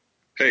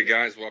Hey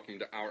guys, welcome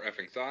to Our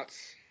Effing Thoughts.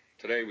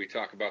 Today we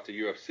talk about the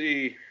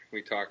UFC,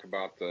 we talk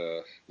about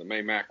the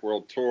Maymac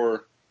World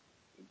Tour,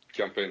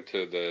 jump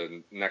into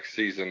the next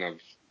season of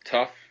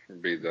Tough,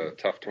 it'll be the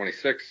Tough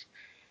 26,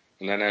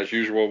 and then as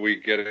usual we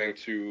get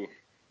into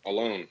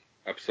Alone,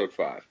 episode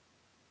 5.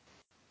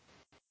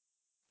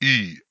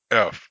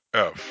 EFF.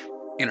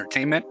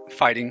 Entertainment,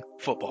 fighting,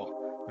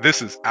 football.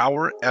 This is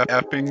Our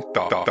Effing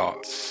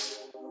Thoughts.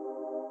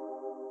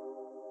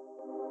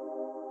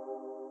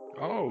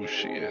 Oh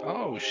shit.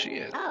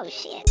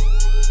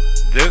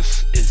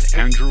 This is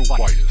Andrew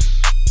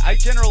Whitus. I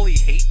generally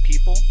hate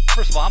people.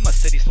 First of all, I'm a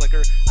city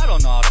slicker. I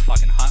don't know how to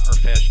fucking hunt or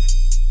fish.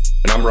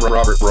 And I'm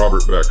Robert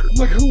Becker. I'm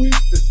like, who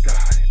is this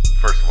guy?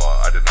 First of all,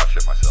 I did not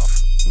shit myself.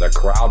 The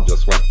crowd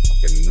just went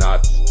fucking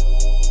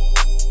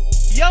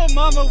nuts. Yo,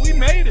 mama, we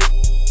made it.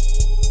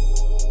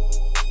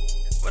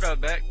 What up,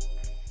 Beck?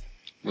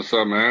 What's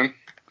up, man?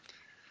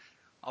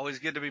 Always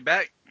good to be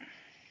back.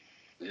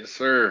 Yes,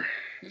 sir.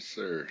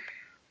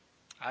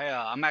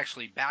 I'm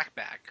actually back.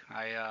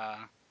 I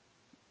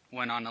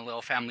went on a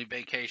little family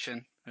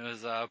vacation. It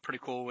was pretty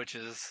cool, which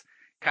is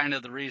kind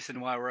of the reason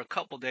why we're a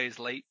couple days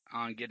late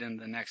on getting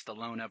the next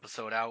Alone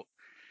episode out.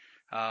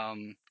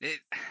 I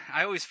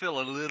always feel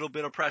a little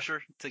bit of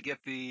pressure to get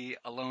the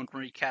Alone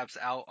recaps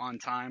out on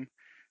time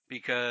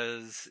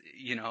because,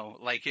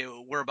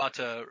 we're about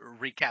to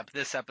recap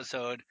this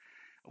episode.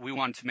 We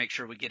wanted to make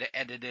sure we get it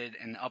edited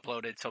and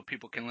uploaded so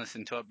people can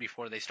listen to it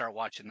before they start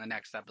watching the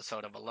next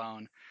episode of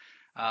Alone.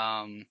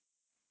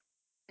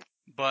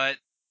 But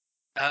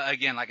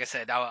again, like I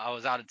said, I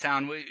was out of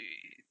town.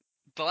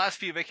 The last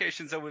few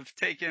vacations that we've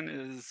taken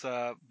has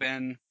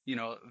been,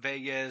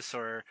 Vegas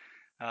or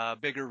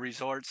bigger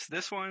resorts.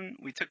 This one,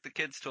 we took the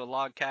kids to a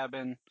log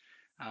cabin.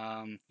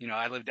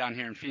 I live down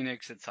here in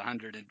Phoenix. It's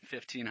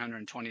 115,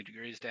 120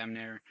 degrees damn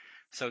near.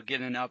 So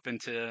getting up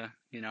into,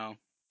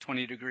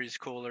 20 degrees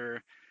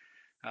cooler,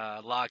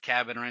 log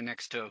cabin right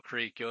next to a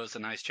creek, it was a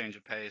nice change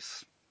of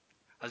pace.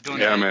 I was doing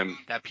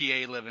that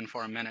PA living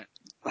for a minute.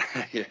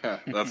 Yeah,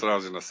 that's what I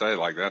was gonna say.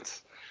 Like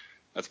that's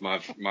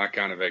my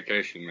kind of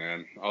vacation,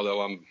 man.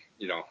 Although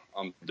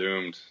I'm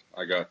doomed.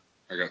 I got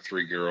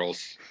 3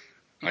 girls.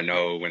 I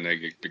know when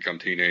they become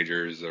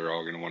teenagers, they're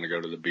all gonna want to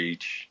go to the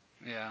beach.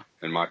 Yeah.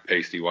 And my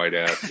pasty white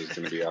ass is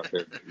gonna be out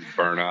there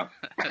burn up.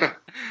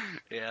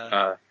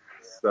 Yeah.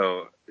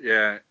 So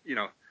yeah,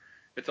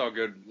 it's all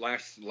good.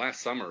 Last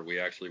summer we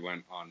actually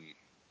went on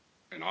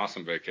an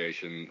awesome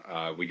vacation.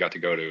 We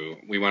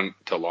went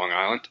to Long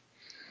Island.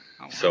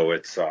 Oh, wow. So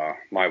it's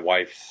my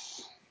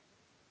wife's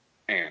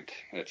aunt.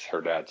 It's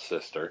her dad's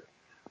sister.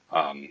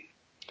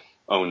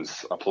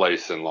 Owns a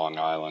place in Long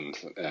Island,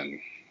 and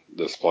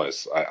this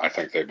place, I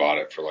think they bought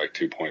it for like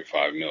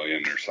 $2.5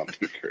 million or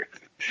something crazy.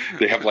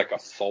 They have like a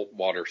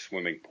saltwater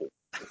swimming pool.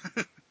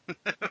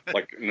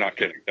 Like, not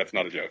kidding. That's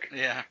not a joke.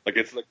 Yeah. Like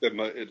it's like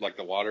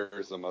the water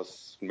is the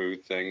most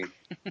smooth thing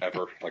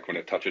ever. Like when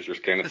it touches your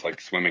skin, it's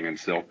like swimming in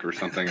silk or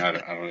something. I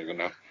don't even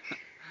know.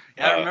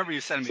 Yeah, I remember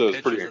you sending me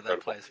pictures of that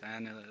place,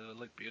 man. It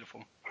looked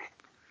beautiful.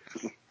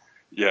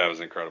 Yeah, it was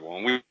incredible.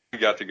 And we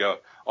got to go.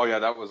 Oh, yeah,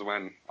 that was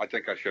when, I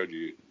think I showed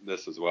you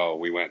this as well.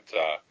 We went,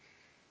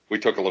 we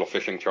took a little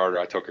fishing charter.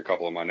 I took a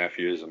couple of my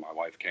nephews and my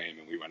wife came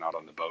and we went out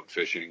on the boat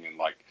fishing. And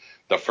like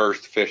the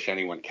first fish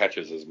anyone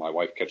catches is my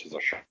wife catches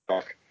a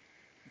shark.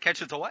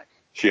 Catches a what?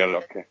 She ended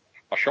up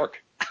a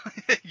shark.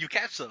 You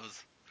catch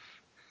those?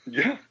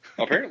 Yeah,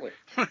 apparently.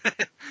 My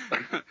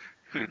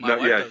wife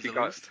does she at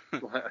caught least.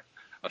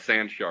 a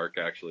sand shark,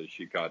 actually.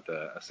 She caught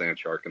a sand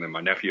shark. And then my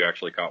nephew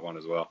actually caught one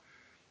as well.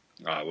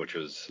 It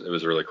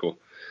was really cool.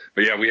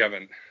 But yeah, we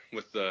haven't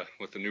with the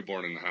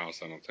newborn in the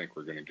house. I don't think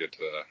we're going to get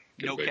to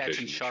no vacation.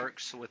 Catching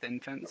sharks with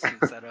infants.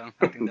 Is that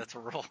I think that's a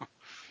rule.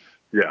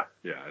 Yeah,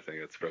 I think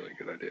that's probably a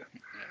good idea.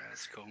 Yeah,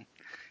 that's cool.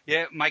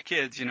 Yeah, my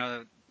kids,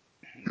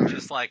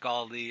 just like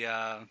all the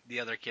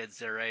other kids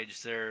their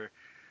age, they're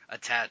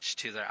attached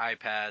to their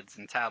iPads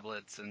and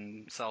tablets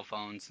and cell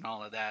phones and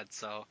all of that.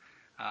 So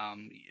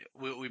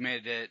we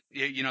made it,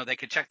 they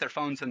could check their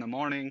phones in the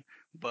morning,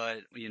 but,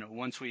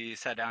 once we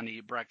sat down to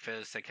eat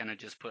breakfast, they kind of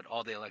just put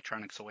all the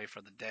electronics away for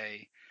the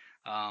day.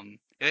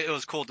 It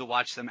was cool to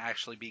watch them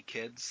actually be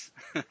kids.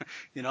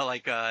 There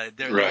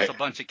was a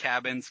bunch of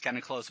cabins kind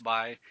of close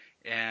by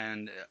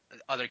and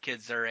other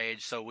kids their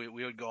age. So we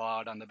would go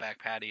out on the back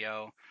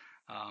patio.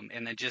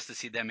 And then just to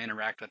see them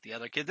interact with the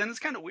other kids. And it's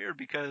kind of weird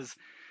because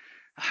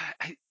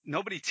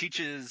nobody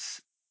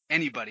teaches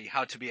anybody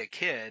how to be a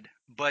kid,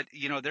 but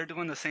they're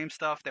doing the same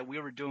stuff that we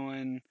were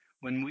doing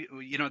when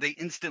they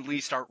instantly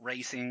start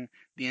racing,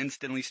 they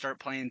instantly start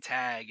playing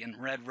tag and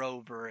Red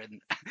Rover,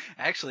 and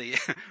actually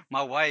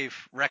my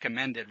wife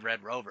recommended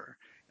Red Rover,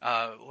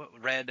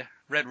 Red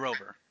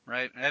Rover,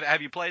 right?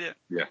 Have you played it?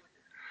 Yeah.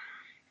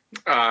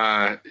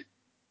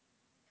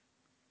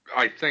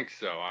 I think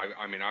so.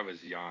 I mean, I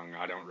was young.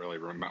 I don't really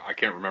remember. I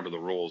can't remember the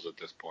rules at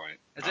this point.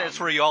 It's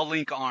where you all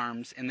link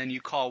arms and then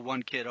you call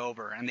one kid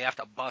over and they have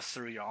to bust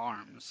through your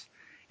arms.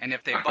 And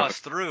if they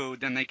bust through,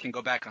 then they can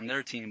go back on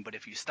their team. But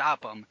if you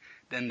stop them,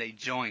 then they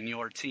join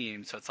your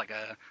team. So it's like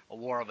a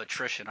war of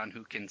attrition on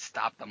who can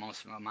stop the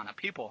most amount of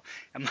people.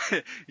 And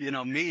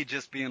me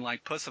just being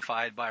like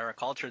pussified by our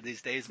culture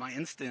these days, my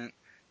instant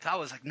thought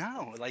was like,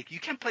 no, like you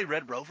can't play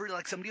Red Rover.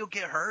 Like somebody will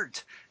get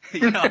hurt,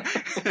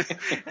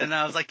 And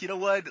I was like, you know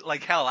what?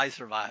 Like hell, I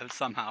survived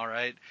somehow,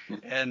 right?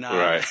 And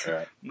Right.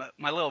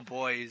 my little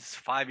boy, he's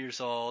 5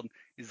 years old.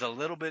 He's a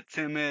little bit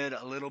timid,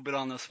 a little bit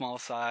on the small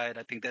side.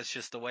 I think that's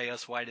just the way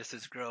us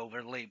whiteists grow.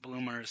 We're late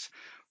bloomers.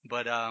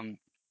 But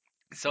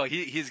so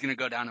he's gonna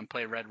go down and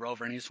play Red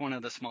Rover, and he's one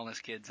of the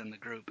smallest kids in the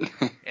group.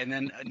 And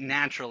then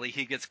naturally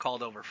he gets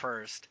called over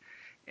first.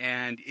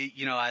 And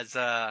as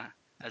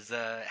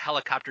a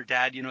helicopter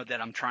dad,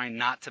 that I'm trying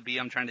not to be.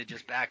 I'm trying to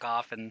just back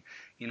off and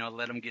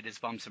let him get his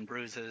bumps and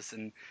bruises.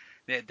 And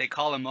they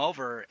call him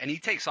over, and he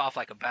takes off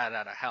like a bat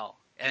out of hell.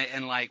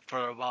 And like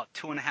for about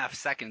 2.5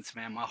 seconds,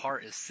 man, my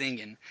heart is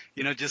singing,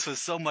 just with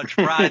so much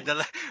pride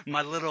that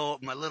my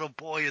little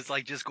boy is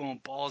like just going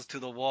balls to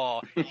the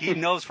wall. He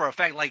knows for a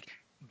fact, like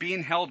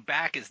being held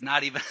back is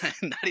not even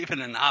not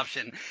even an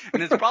option,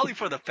 and it's probably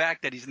for the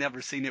fact that he's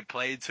never seen it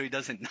played, so he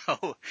doesn't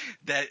know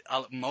that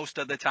most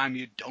of the time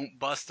you don't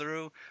bust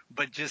through.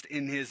 But just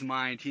in his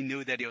mind, he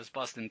knew that he was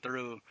busting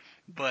through.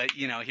 But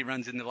he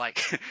runs into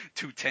like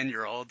two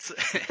 10-year-olds.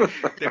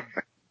 They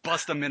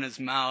bust him in his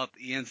mouth.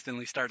 He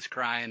instantly starts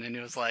crying, and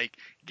it was like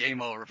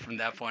game over from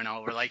that point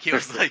over. Like he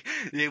was like,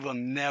 they will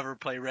never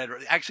play Red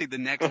Rover. Actually, the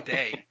next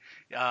day,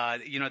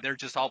 they're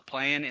just all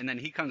playing, and then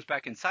he comes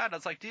back inside. I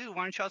was like, dude,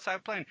 why aren't you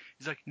outside playing?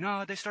 He's like,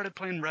 no, they started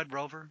playing Red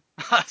Rover.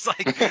 I was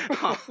like,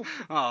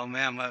 oh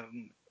man, my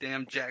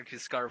damn Jack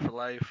is scarred for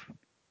life.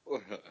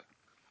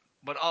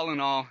 But all in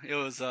all, it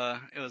was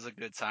a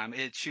good time.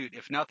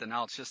 If nothing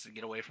else, just to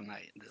get away from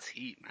this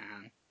heat,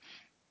 man.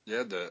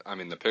 Yeah,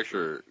 the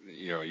picture,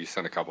 you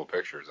sent a couple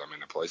pictures. I mean,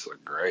 the place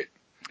looked great.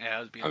 Yeah, it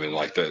was I beautiful. mean,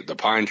 like the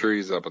pine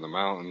trees up in the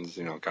mountains,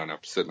 kind of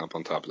sitting up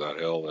on top of that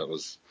hill. It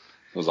was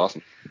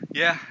awesome.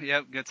 Yeah,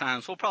 good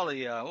times. We'll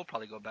probably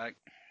go back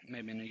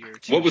maybe in a year or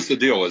two. What was the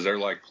deal? Was there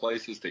like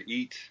places to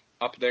eat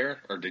up there,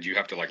 or did you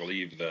have to like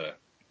leave the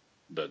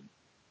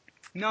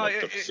No,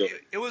 like the facility?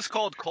 it was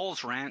called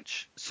Cole's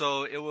Ranch.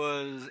 So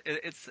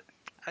it's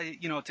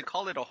to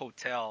call it a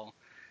hotel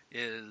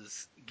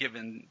is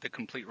given the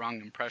complete wrong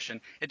impression.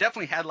 It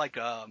definitely had like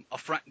a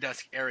front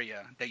desk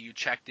area that you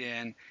checked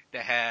in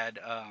that had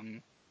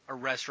a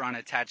restaurant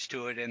attached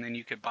to it, and then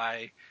you could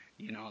buy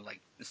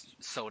like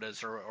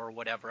sodas or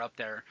whatever up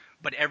there.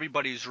 But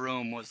everybody's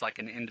room was like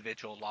an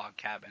individual log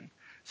cabin.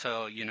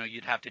 So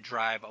you'd have to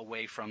drive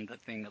away from the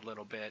thing a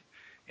little bit,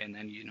 and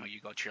then you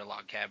go to your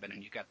log cabin,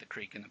 and you got the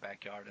creek in the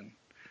backyard, and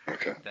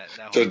Okay. that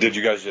So whole did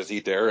you guys just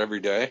eat there every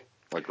day,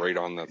 like right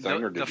on the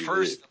thing, or did you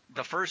leave?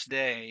 the first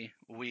day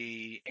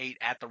we ate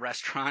at the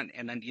restaurant,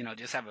 and then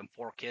just having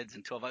 4 kids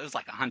and 12, it was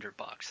like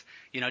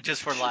 $100,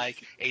 just for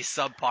like a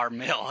subpar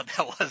meal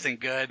that wasn't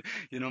good.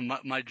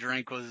 My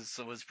drink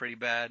was pretty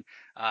bad.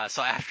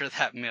 So after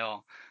that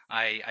meal,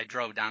 I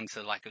drove down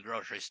to like a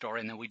grocery store,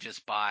 and then we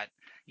just bought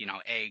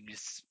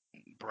eggs,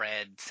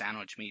 bread,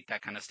 sandwich meat,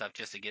 that kind of stuff,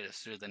 just to get us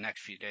through the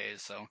next few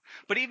days. So,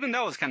 but even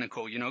that was kind of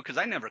cool, because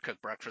I never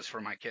cook breakfast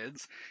for my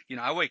kids.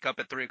 I wake up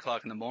at 3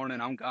 o'clock in the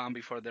morning. I'm gone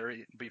before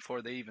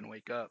they even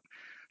wake up.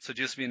 So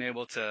just being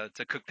able to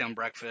cook them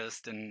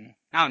breakfast, and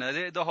I don't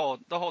know, the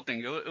whole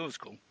thing, it was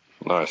cool.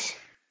 Nice.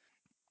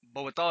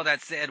 But with all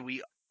that said,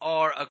 we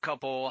are a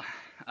couple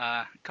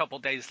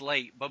days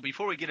late. But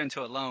before we get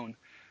into it,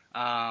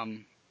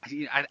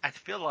 I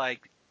feel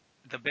like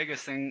the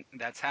biggest thing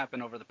that's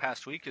happened over the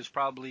past week is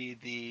probably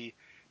the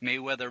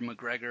Mayweather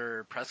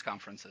McGregor press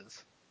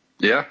conferences.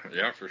 Yeah,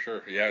 for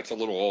sure. Yeah, it's a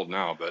little old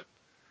now, but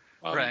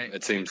Right.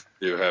 it seems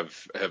to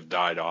have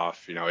died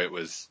off. It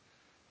was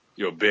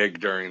big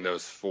during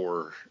those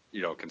 4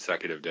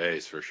 consecutive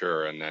days for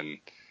sure, and then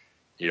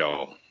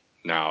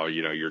now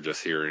you're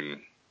just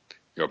hearing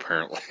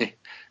apparently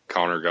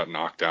Conor got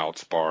knocked out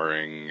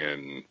sparring,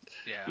 and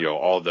Yeah.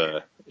 all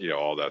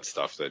that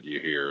stuff that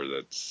you hear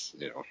that's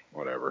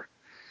whatever.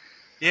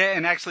 Yeah,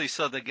 and actually,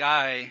 so the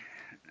guy,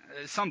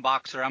 some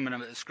boxer, I'm going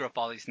to screw up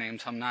all these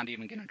names, I'm not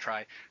even going to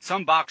try.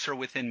 Some boxer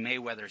within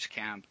Mayweather's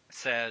camp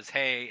says,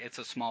 hey, it's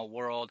a small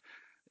world.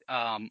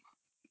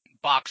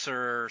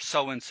 Boxer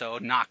so-and-so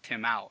knocked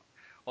him out.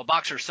 Well,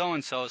 boxer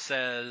so-and-so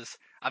says,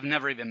 I've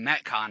never even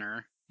met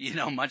Conor,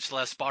 much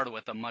less sparred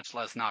with him, much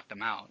less knocked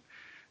him out.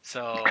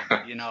 So,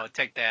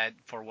 take that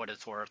for what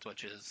it's worth,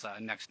 which is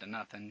next to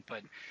nothing.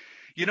 But,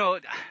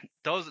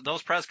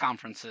 those press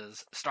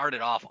conferences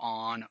started off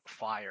on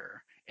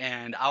fire.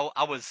 And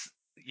I was,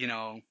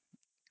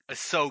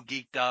 so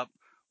geeked up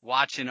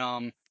watching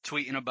them,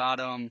 tweeting about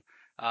them.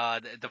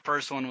 The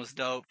first one was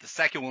dope. The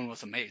second one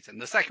was amazing.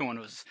 The second one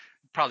was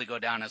probably go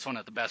down as one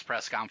of the best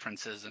press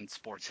conferences in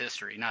sports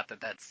history. Not that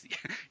that's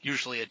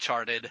usually a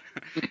charted.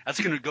 That's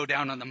going to go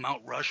down on the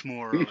Mount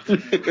Rushmore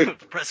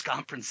of press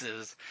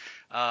conferences.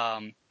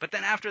 But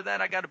then after that,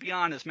 I got to be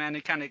honest, man,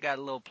 it kind of got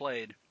a little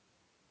played.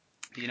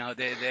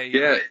 They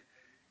Yeah.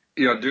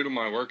 due to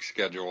my work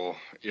schedule,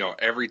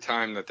 every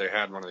time that they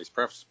had one of these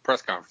press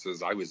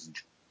conferences, I was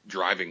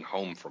driving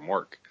home from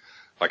work.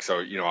 Like, so,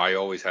 I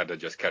always had to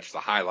just catch the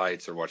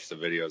highlights or watch the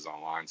videos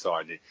online. So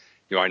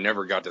I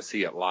never got to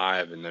see it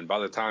live. And then by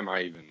the time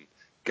I even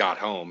got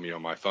home,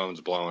 my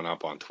phone's blowing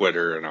up on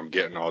Twitter and I'm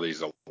getting all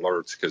these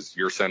alerts because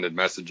you're sending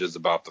messages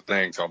about the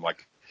thing. So I'm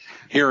like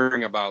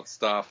hearing about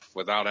stuff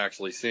without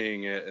actually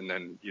seeing it. And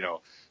then,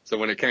 so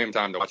when it came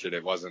time to watch it,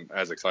 it wasn't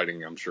as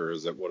exciting, I'm sure,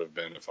 as it would have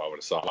been if I would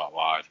have saw it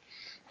live.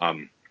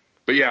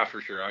 But yeah,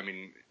 for sure. I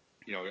mean,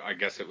 I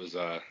guess it was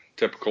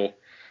typical.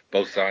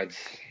 Both sides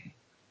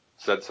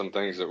said some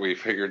things that we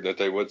figured that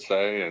they would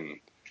say, and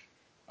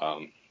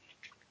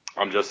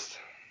I'm just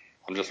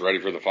ready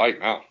for the fight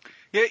now.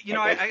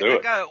 Yeah, I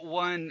it. got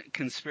one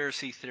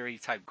conspiracy theory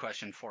type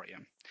question for you.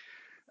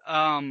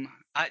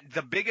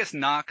 The biggest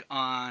knock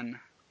on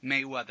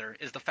Mayweather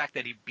is the fact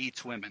that he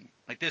beats women.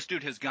 Like, this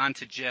dude has gone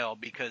to jail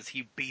because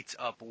he beats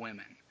up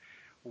women.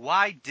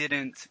 Why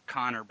didn't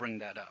Conor bring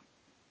that up?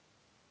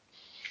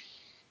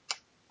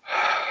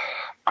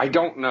 I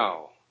don't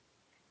know.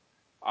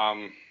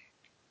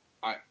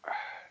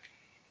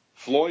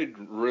 Floyd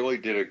really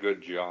did a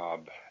good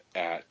job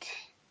at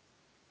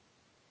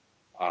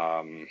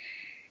kind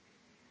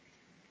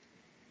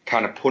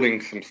of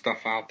putting some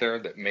stuff out there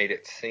that made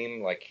it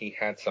seem like he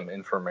had some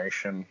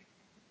information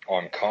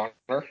on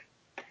Conor,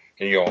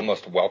 and you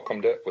almost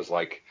welcomed it. Was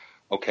like,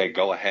 okay,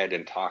 go ahead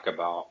and talk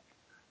about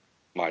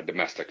my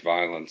domestic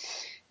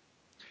violence.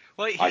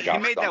 Well, he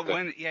made that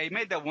one. Yeah, he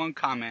made that one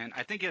comment.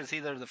 I think it was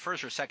either the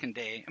first or second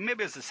day,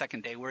 maybe it was the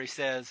second day, where he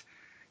says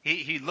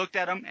he looked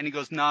at him and he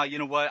goes, "Nah, you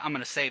know what? I'm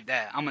gonna save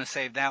that. I'm gonna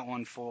save that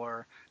one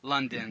for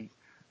London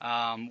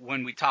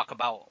when we talk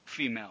about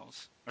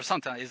females or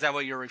something." Is that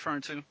what you're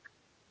referring to?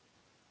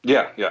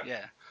 Yeah.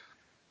 Yeah.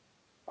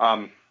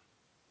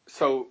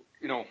 So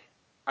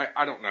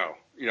I don't know.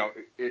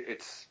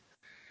 It's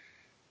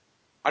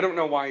I don't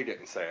know why he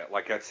didn't say it.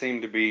 Like, that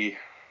seemed to be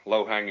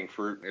low hanging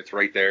fruit. It's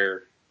right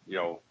there.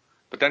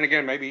 But then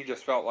again, maybe he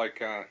just felt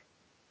like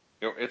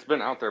it's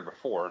been out there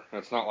before.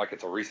 It's not like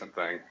it's a recent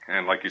thing.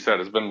 And like you said,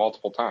 it's been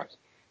multiple times.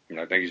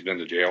 I think he's been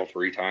to jail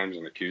 3 times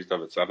and accused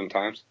of it 7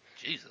 times.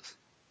 Jesus.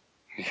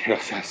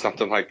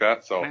 Something like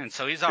that. So, man,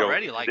 so he's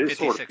already like 56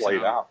 sort of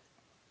played out.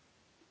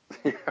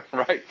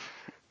 Right.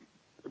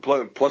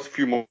 Plus a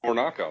few more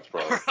knockouts,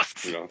 probably.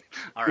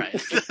 All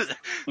right.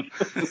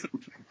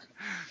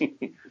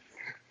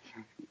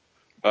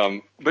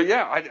 But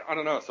yeah, I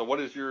don't know. So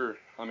what's your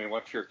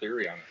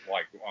theory on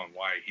why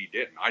he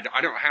didn't?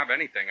 I don't have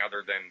anything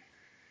other than,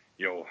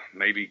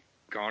 maybe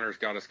Conor's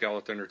got a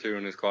skeleton or 2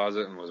 in his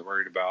closet and was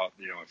worried about,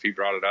 if he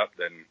brought it up,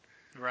 then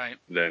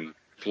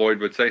Floyd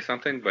would say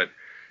something. But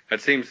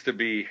that seems to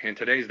be, in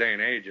today's day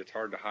and age, it's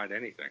hard to hide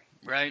anything.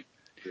 Right.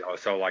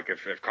 So like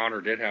if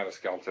Conor did have a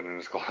skeleton in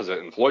his closet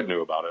and Floyd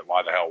knew about it,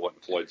 why the hell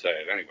wouldn't Floyd say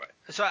it anyway?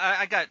 So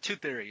I got 2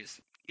 theories.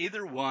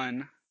 Either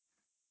one,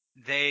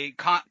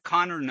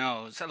 Conor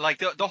knows, like,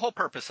 the whole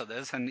purpose of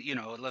this, and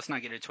let's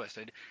not get it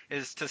twisted,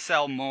 is to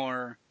sell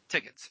more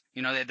tickets.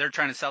 They're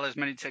trying to sell as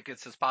many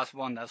tickets as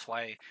possible, and that's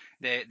why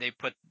they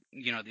put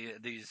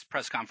these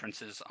press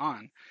conferences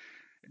on.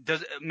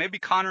 Maybe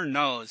Conor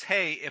knows,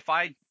 hey, if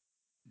I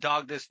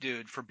dog this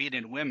dude for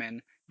beating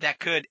women, that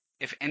could,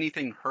 if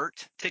anything,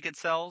 hurt ticket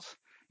sales.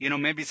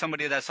 Maybe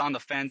somebody that's on the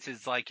fence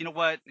is like, you know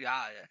what,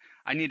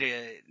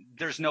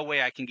 there's no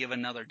way I can give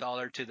another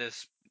dollar to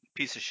this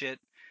piece of shit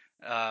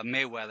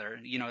Mayweather,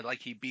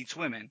 like, he beats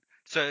women.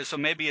 So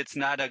maybe it's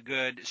not a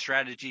good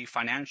strategy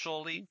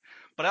financially.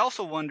 But I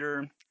also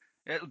wonder,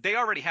 they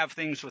already have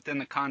things within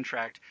the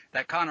contract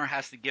that Conor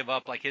has to give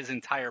up, like his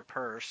entire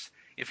purse,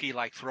 if he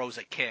like throws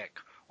a kick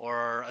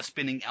or a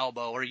spinning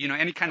elbow or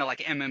any kind of like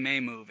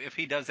MMA move. If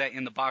he does that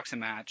in the boxing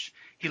match,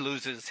 he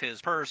loses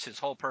his purse, his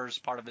whole purse,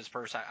 part of his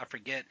purse, I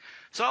forget.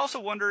 So I also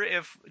wonder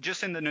if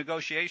just in the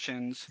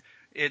negotiations,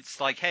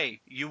 it's like,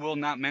 hey, you will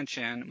not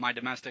mention my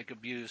domestic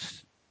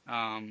abuse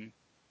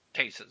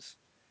cases.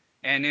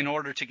 And in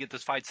order to get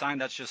this fight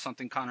signed, that's just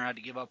something Conor had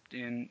to give up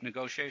in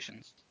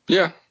negotiations.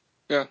 Yeah,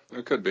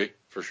 it could be,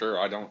 for sure.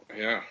 I don't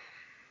know.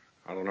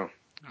 I don't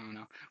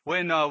know.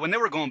 When they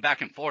were going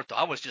back and forth, though,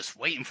 I was just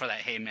waiting for that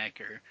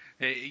haymaker.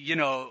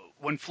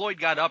 When Floyd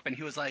got up and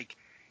he was like,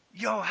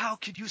 "Yo, how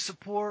could you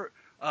support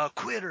a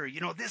quitter?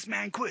 This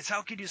man quits.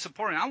 How could you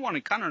support him?" I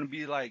wanted Conor to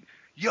be like,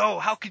 "Yo,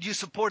 how could you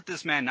support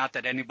this man?" Not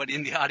that anybody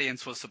in the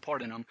audience was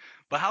supporting him,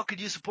 but how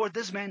could you support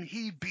this man?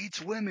 He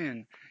beats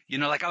women.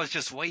 Like, I was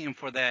just waiting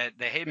for the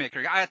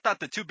haymaker. I thought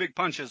the 2 big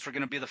punches were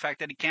going to be the fact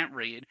that he can't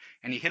read,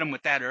 and he hit him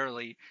with that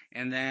early,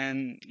 and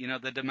then,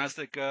 the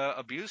domestic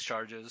abuse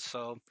charges.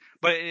 So,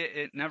 but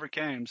it never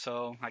came,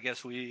 so I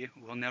guess we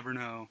will never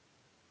know.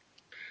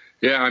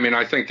 Yeah,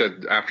 I think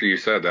that after you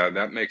said that,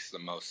 that makes the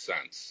most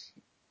sense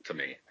to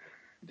me.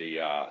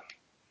 That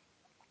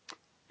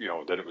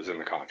it was in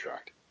the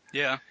contract.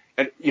 Yeah.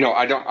 And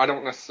I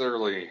don't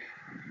necessarily,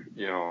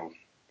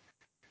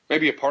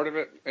 maybe a part of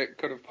it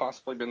could have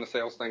possibly been the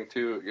sales thing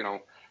too.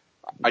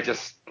 I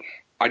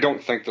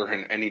don't think they're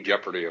in any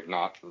jeopardy of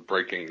not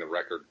breaking the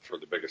record for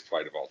the biggest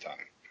fight of all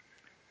time.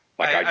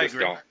 Like I just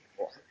agree. don't.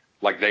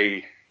 Like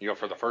they,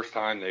 for the first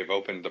time they've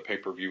opened the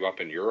pay-per-view up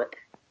in Europe,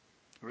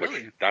 which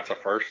Really? that's a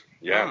first.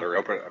 Yeah, Huh. they're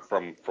open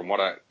from what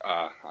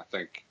I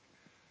think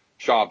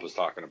Schaub was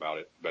talking about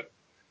it, but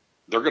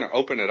they're going to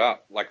open it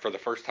up like for the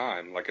first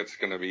time. Like it's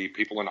going to be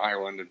people in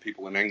Ireland and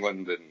people in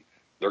England, and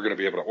they're going to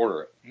be able to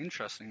order it.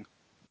 Interesting.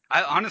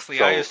 I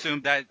So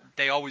assumed that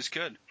they always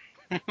could.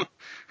 But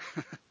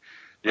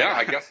yeah,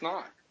 I guess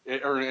not,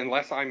 or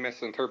unless I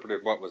misinterpreted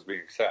what was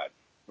being said,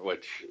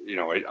 which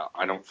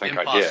I don't think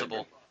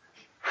impossible.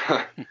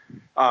 I did.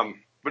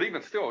 But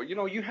even still, you're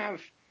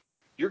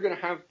going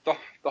to have the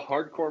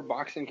hardcore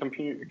boxing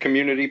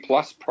community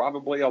plus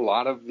probably a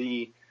lot of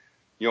the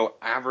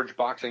average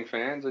boxing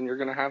fans, and you're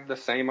going to have the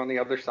same on the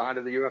other side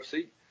of the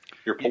UFC.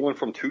 You're pulling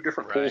from two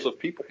different pools of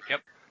people.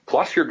 Yep.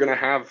 Plus, you're going to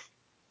have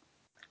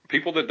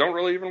people that don't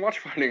really even watch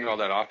fighting all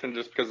that often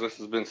just because this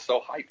has been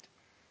so hyped.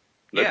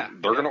 They're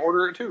going to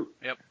order it too.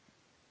 Yep.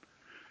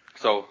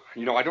 So,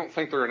 I don't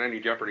think they're in any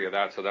jeopardy of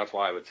that. So that's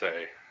why I would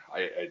say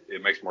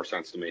it makes more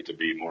sense to me to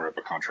be more of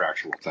a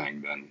contractual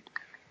thing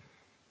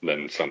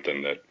than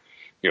something that,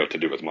 to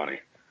do with money.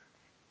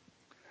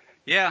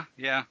 Yeah.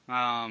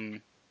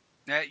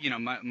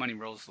 Money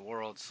rules the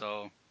world,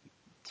 so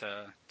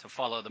to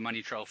follow the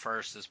money trail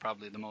first is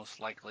probably the most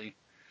likely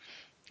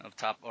of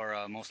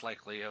most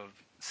likely of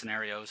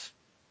scenarios.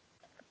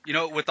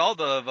 With all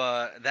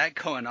the that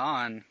going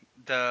on,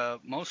 the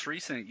most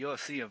recent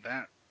UFC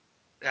event,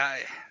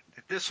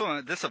 this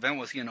event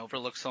was getting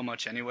overlooked so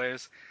much,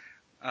 anyways.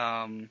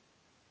 But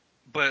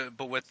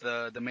with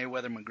the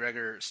Mayweather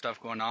McGregor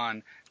stuff going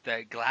on,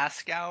 that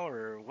Glasgow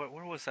or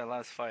where was that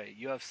last fight?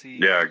 UFC.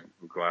 Yeah,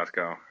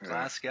 Glasgow.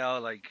 Glasgow,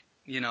 like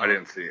I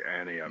didn't see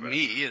any of it. Me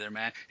either,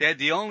 man. Yeah,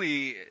 the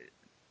only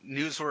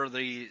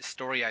newsworthy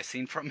story I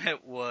seen from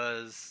it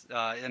was,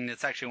 and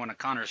it's actually one of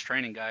Connor's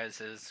training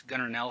guys, is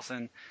Gunnar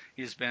Nelson.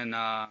 He's been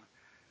um,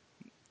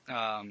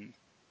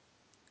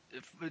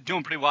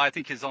 doing pretty well. I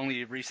think his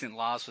only recent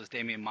loss was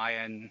Damian Maia,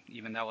 and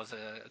even that was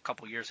a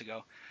couple years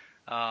ago.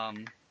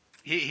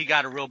 He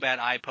got a real bad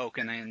eye poke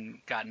and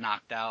then got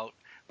knocked out.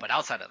 But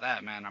outside of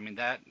that, man, I mean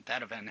that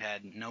event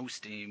had no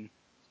steam.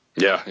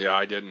 Yeah,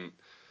 I didn't.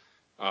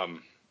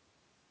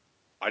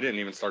 I didn't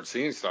even start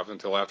seeing stuff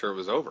until after it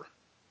was over.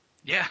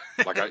 Yeah.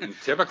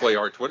 Typically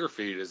our Twitter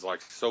feed is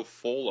like so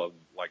full of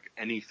like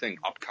anything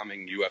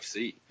upcoming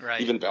UFC,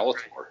 Right. even Bellator.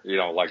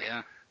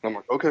 Yeah. I'm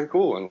like, okay,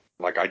 cool, and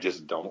like I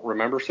just don't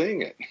remember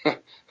seeing it.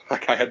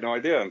 Like I had no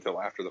idea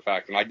until after the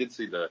fact, and I did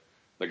see the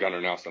Gunnar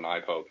Nelson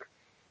eye poke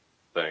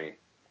thing,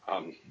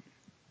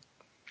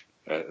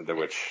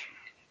 which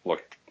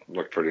looked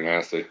pretty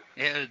nasty.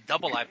 Yeah,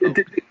 double eye poke.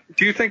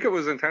 Do you think it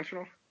was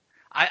intentional?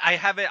 I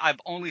haven't. I've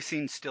only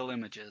seen still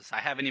images. I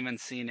haven't even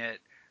seen it,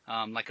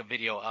 like a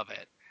video of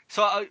it.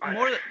 So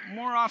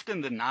more often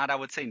than not, I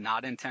would say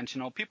not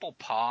intentional. People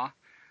paw,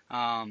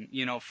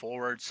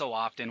 forward so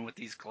often with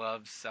these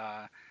gloves.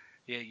 I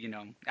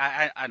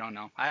don't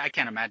know. I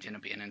can't imagine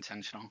it being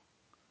intentional.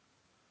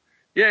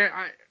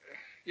 Yeah,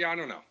 I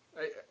don't know.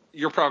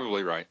 You're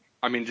probably right.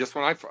 I mean, just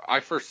when I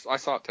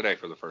saw it today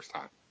for the first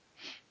time,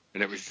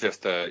 and it was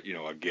just a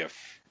GIF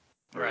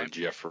or a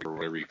GIF or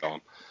whatever you call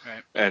them,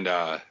 Right.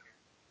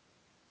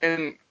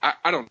 And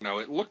I don't know.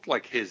 It looked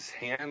like his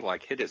hand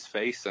like hit his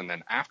face, and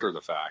then after the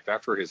fact,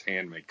 after his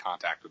hand made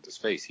contact with his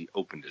face, he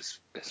opened his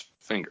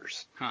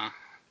fingers. Huh.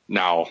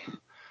 Now,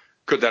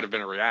 could that have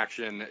been a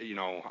reaction?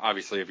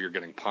 Obviously, if you're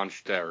getting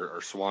punched or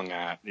swung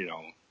at,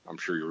 I'm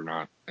sure you're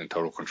not in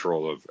total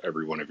control of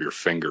every one of your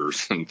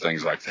fingers and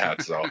things like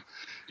that. So,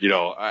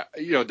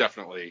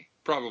 definitely,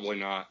 probably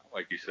not,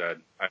 like you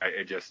said.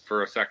 I just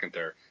for a second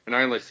there, and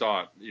I only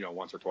saw it,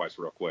 once or twice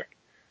real quick.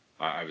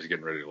 I was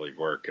getting ready to leave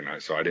work,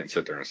 and so I didn't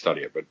sit there and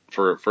study it. But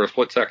for a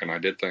split second, I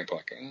did think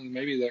like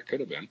maybe that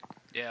could have been.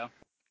 Yeah.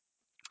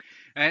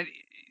 And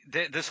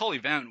this whole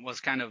event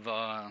was kind of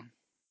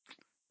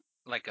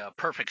like a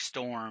perfect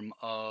storm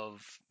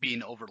of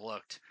being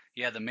overlooked.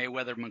 Yeah, the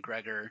Mayweather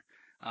McGregor.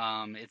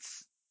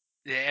 It's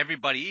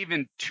everybody,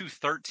 even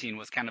 213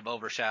 was kind of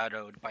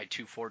overshadowed by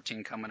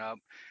 214 coming up.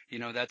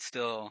 That's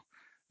still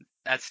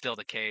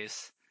the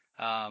case.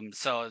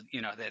 So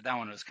that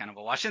one was kind of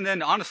a wash. And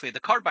then honestly, the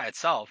card by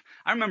itself,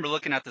 I remember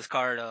looking at this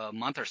card a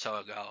month or so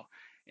ago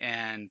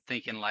and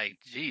thinking like,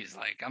 geez,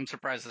 like I'm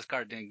surprised this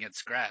card didn't get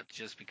scrapped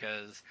just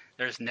because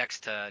there's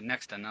next to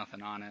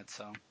nothing on it.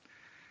 So.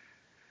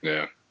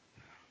 Yeah.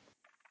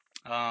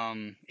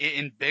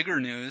 In bigger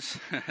news,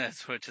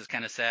 which is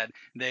kind of sad,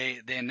 they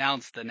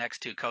announced the next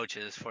two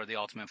coaches for the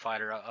Ultimate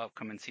Fighter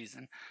upcoming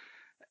season.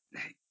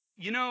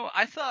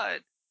 I thought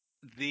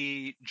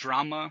the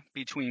drama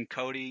between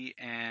Cody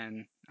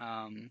and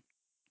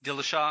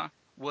Dillashaw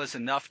was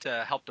enough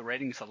to help the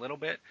ratings a little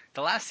bit.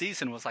 The last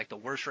season was like the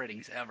worst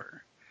ratings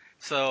ever.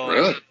 So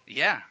really,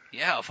 yeah,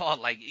 of all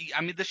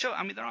the show.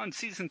 They're on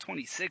season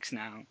 26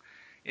 now.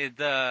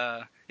 And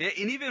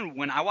even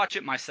when I watch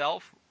it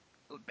myself,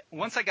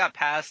 once I got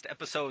past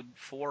episode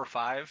 4 or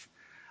 5,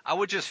 I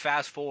would just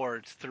fast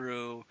forward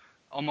through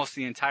almost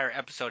the entire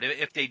episode.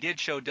 If they did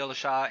show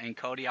Dillashaw and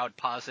Cody, I would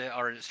pause it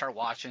or start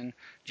watching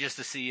just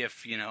to see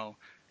if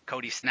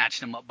Cody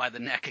snatched him up by the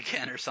neck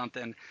again or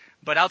something.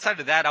 But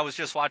outside of that, I was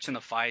just watching the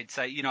fights.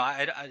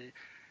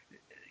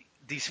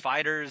 These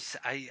fighters,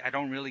 I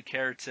don't really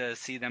care to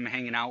see them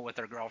hanging out with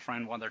their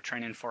girlfriend while they're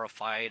training for a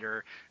fight,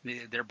 or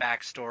their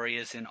backstory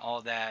isn't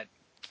all that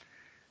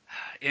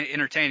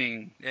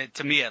entertaining,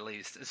 to me at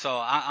least. So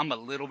I'm a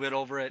little bit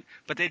over it.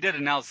 But they did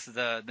announce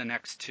the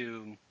next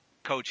two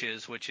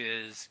coaches, which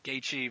is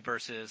Gaethje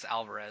versus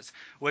Alvarez,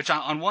 which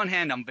on one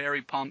hand I'm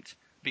very pumped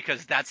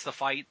because that's the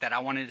fight that I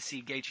wanted to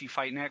see Gaethje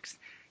fight next,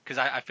 because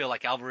I feel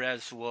like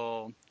Alvarez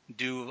will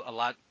do a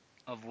lot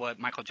of what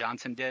Michael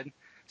Johnson did,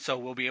 so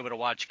we'll be able to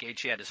watch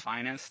Gaethje at his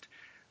finest.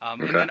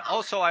 And Okay. then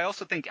also, I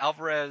also think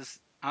Alvarez,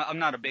 I'm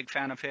not a big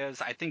fan of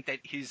his. I think that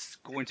he's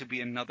going to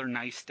be another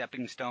nice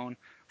stepping stone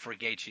for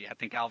Gaethje. I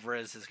think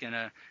Alvarez is going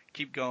to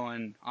keep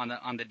going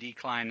on the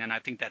decline, and I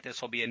think that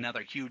this will be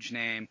another huge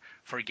name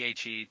for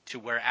Gaethje, to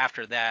where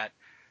after that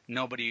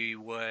nobody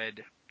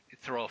would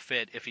throw a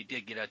fit if he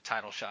did get a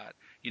title shot.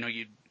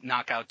 You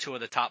knock out two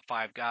of the top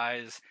 5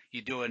 guys,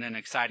 you do it in an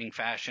exciting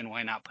fashion.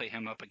 Why not put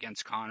him up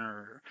against Conor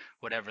or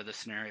whatever the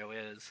scenario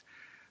is?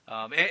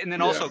 And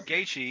then also Yeah.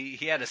 Gaethje,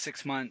 he had a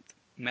 6-month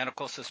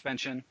medical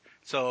suspension.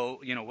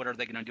 So, what are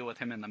they going to do with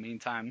him in the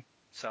meantime?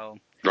 So,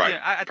 Right.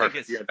 yeah, I think Perfect.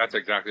 it's, Yeah, that's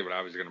exactly what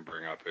I was going to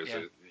bring up. Is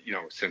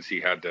yeah, since he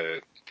had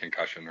the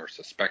concussion or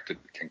suspected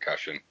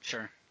concussion,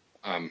 sure.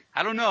 um,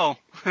 I don't know.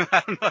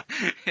 I don't know.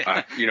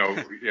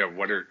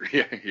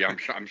 yeah,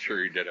 I'm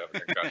sure he did have a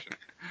concussion.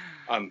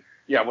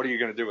 Yeah, what are you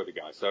going to do with the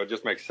guy? So it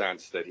just makes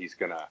sense that he's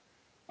going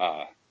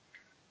to,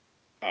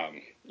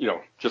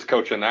 just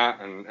coach in that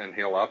and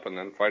heal up and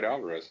then fight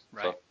Alvarez.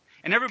 Right. So.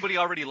 And everybody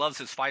already loves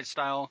his fight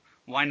style.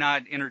 Why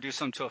not introduce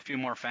him to a few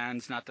more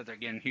fans? Not that they're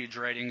getting huge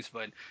ratings,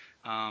 but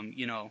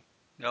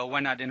why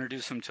not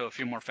introduce him to a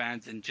few more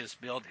fans and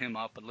just build him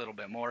up a little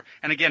bit more?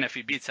 And again, if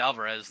he beats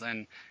Alvarez,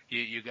 then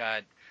you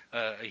got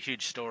a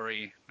huge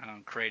story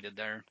created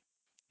there.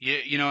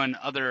 In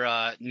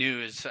other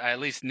news, at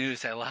least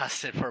news that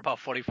lasted for about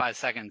 45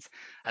 seconds,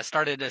 I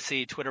started to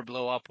see Twitter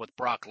blow up with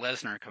Brock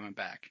Lesnar coming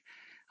back.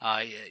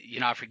 I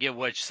forget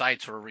which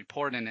sites were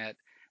reporting it,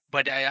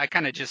 but I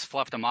kind of just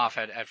fluffed them off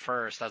at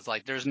first. I was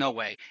like, there's no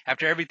way.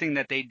 After everything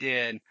that they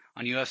did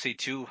on UFC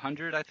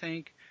 200, I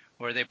think,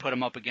 where they put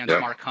him up against Yeah.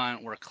 Mark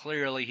Hunt, where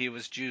clearly he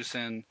was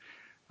juicing.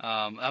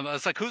 I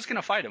was like, who's going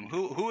to fight him?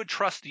 Who would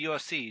trust the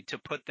UFC to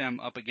put them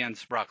up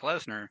against Brock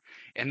Lesnar?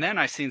 And then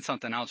I seen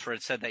something else where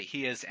it said that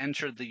he has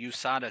entered the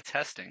USADA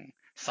testing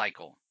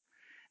cycle.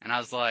 And I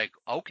was like,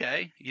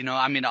 okay,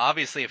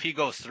 obviously if he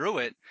goes through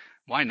it,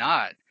 why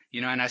not?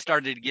 And I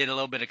started to get a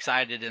little bit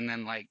excited, and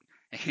then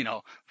you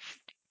know,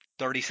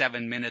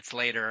 37 minutes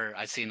later,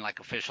 I seen like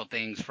official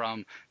things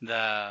from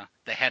the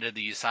head of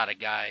the USADA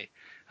guy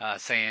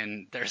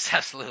saying there's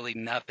absolutely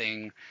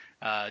nothing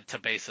to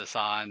base this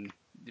on.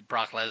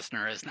 Brock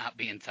Lesnar is not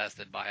being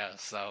tested by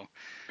us. So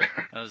that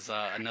was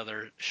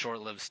another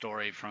short-lived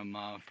story from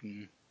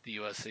the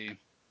USC.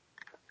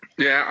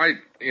 Yeah,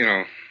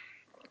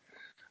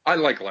 I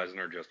like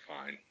Lesnar just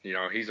fine.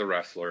 He's a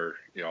wrestler.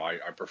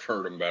 I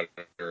preferred him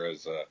better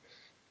as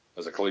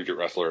a collegiate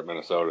wrestler at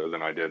Minnesota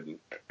than I did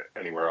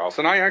anywhere else.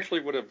 And I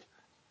actually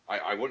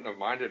I wouldn't have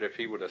minded if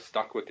he would have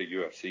stuck with the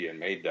UFC and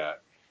made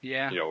that,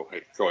 Yeah.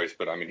 choice.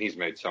 But he's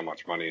made so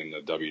much money in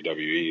the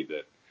WWE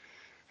that,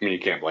 you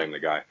can't blame the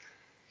guy.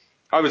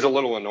 I was a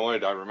little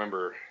annoyed. I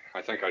remember,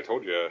 I think I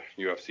told you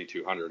UFC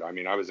 200.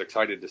 I was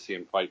excited to see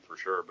him fight for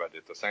sure, but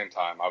at the same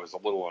time, I was a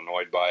little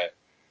annoyed by it.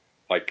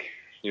 Like,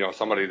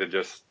 somebody that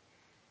just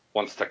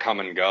wants to come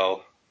and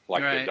go,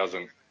 like Right. it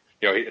doesn't,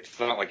 it's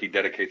not like he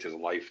dedicates his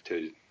life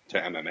to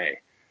MMA.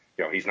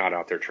 He's not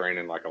out there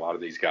training like a lot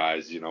of these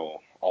guys,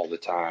 all the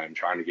time,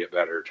 trying to get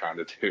better, trying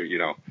to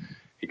do,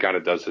 he kind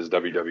of does his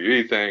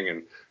WWE thing,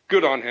 and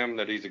good on him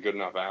that he's a good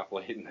enough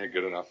athlete and a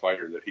good enough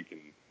fighter that he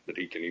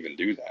can even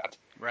do that.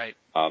 Right.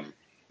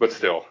 But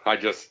still,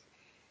 I'd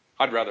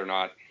rather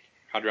not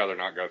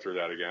go through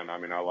that again.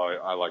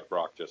 I like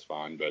Brock just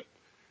fine, but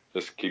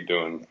just keep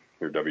doing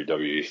your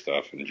WWE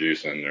stuff and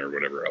juicing or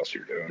whatever else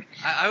you're doing.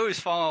 I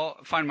always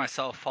find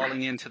myself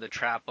falling into the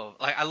trap of,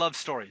 like, I love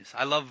stories.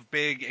 I love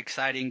big,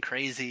 exciting,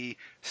 crazy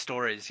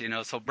stories.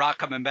 So Brock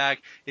coming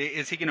back,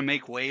 is he going to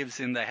make waves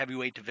in the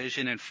heavyweight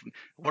division and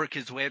work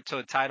his way up to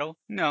a title?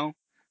 No,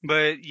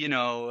 but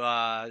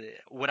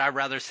would I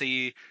rather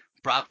see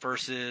Brock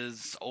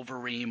versus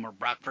Overeem or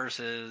Brock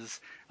versus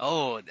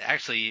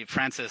actually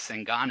Francis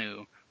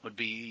Ngannou?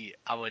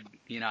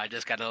 I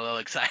just got a little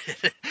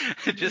excited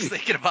just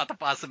thinking about the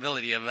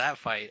possibility of that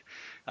fight.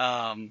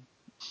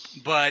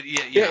 But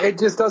yeah, it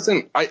just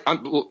doesn't.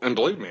 And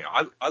believe me,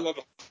 I love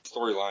a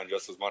storyline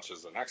just as much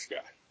as the next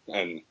guy,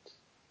 and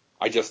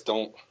I just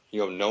don't.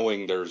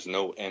 Knowing there's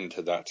no end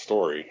to that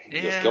story,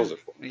 it just kills it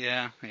for me.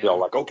 Yeah.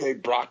 Like, okay,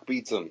 Brock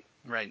beats him.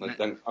 Right.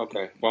 Then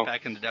okay, well,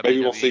 back in the WWE. maybe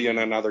we'll see in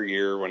another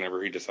year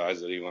whenever he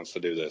decides that he wants to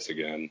do this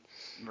again.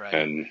 Right.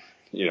 And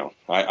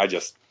I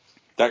just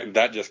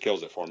that just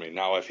kills it for me.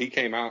 Now, if he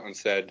came out and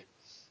said,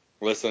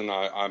 "Listen,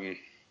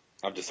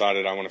 I've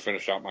decided I want to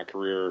finish out my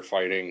career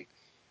fighting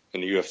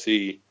in the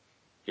UFC.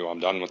 I'm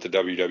done with the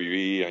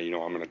WWE.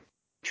 I'm going to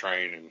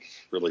train and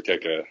really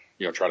take a,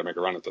 try to make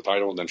a run at the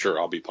title, then sure,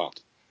 I'll be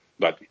pumped.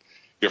 But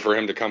for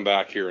him to come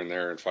back here and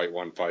there and fight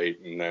one fight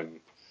and then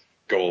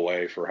go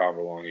away for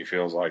however long he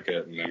feels like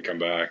it and then come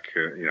back,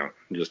 it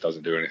just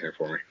doesn't do anything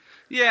for me.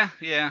 Yeah.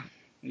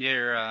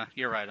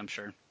 You're right, I'm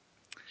sure.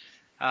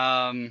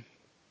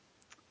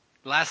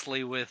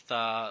 Lastly, with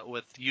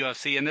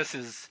UFC, and this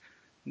is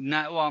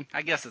not, well,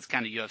 I guess it's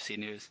kind of UFC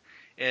news,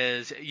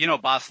 is,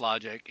 Boss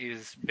Logic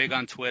is big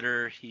on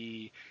Twitter.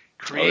 He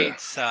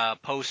creates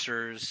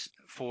posters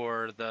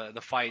for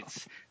the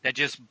fights that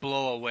just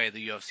blow away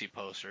the UFC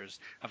posters.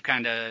 I've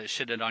kind of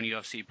shitted on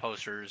UFC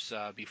posters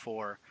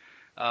before.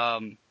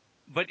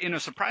 But in a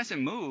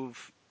surprising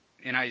move,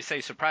 and I say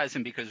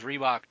surprising because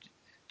Reebok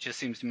just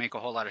seems to make a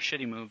whole lot of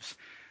shitty moves,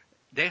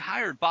 they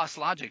hired Boss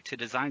Logic to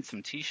design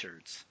some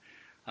T-shirts.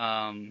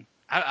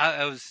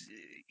 I was,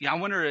 I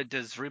wonder,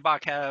 does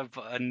Reebok have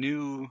a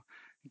new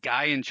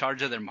guy in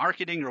charge of their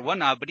marketing or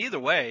whatnot? But either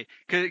way,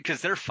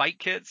 because their fight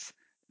kits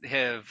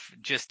have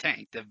just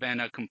tanked. They've been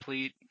a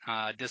complete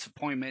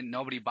disappointment.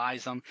 Nobody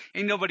buys them.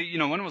 Ain't nobody,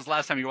 when was the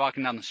last time you're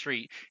walking down the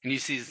street and you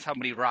see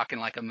somebody rocking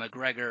like a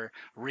McGregor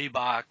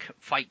Reebok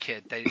fight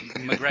kit?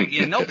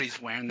 McGregor,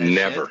 nobody's wearing that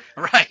Never.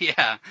 shit.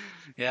 Right,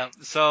 yeah.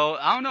 So,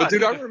 I don't know. But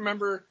dude, I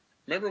remember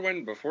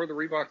when, before the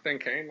Reebok thing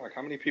came, like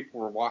how many people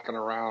were walking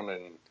around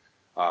in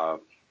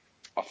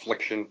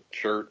Affliction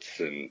shirts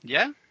and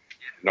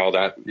all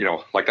that,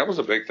 like that was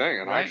a big thing.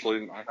 And right.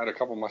 I had a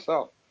couple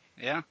myself.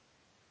 Yeah.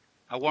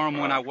 I wore them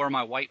when I wore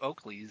my white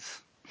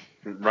Oakleys.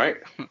 Right.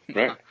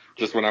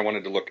 Just when I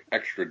wanted to look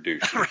extra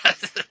douche. Right.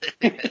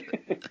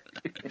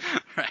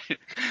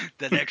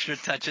 That extra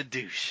touch of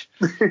douche.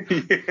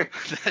 It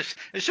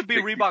should be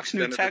Reebok's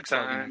new tag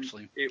slogan,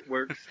 actually. It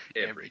works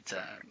every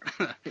time.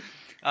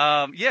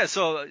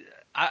 So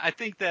I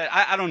think that,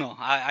 I don't know.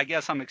 I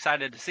guess I'm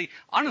excited to see.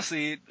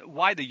 Honestly,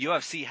 why the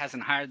UFC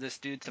hasn't hired this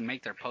dude to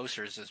make their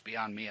posters is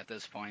beyond me at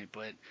this point.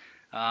 But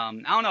I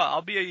don't know.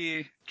 I'll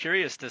be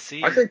curious to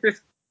see. I think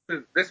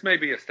this may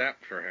be a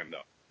step for him, though.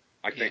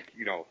 I think,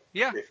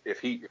 if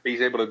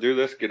he's able to do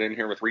this, get in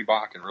here with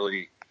Reebok and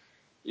really,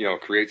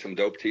 create some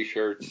dope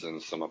T-shirts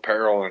and some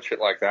apparel and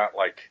shit like that,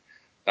 like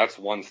that's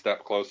one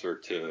step closer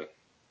to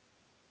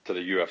the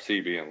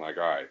UFC being like,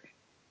 all right,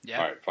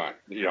 fine,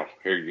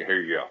 here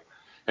you go.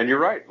 And you're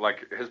right,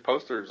 like his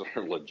posters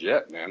are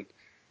legit, man.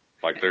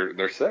 Like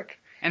they're sick.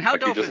 And how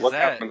dope is that?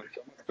 They're so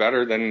much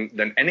better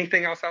than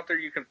anything else out there.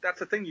 That's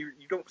the thing. You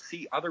don't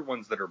see other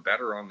ones that are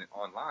better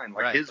online.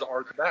 Like his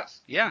are the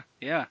best. Yeah.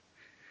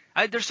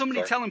 There's so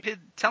many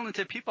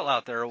talented people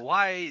out there.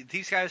 Why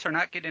these guys are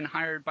not getting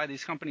hired by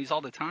these companies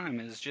all the time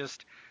is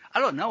just, I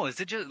don't know.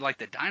 Is it just like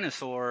the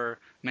dinosaur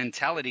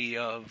mentality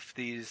of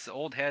these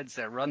old heads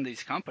that run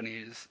these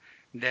companies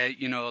that,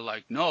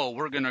 like, no,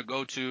 we're going to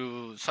go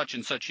to such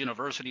and such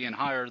university and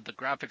hire the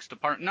graphics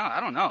department. No, I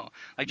don't know.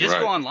 Like, just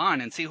go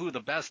online and see who the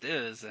best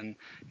is and,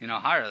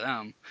 hire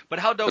them. But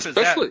how dope is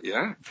that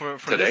for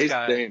today's this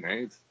guy? Day and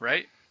age.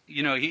 Right?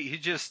 He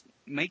just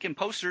making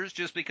posters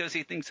just because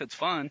he thinks it's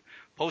fun,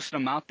 posting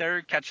them out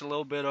there, catch a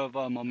little bit of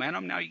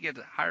momentum. Now you get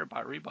hired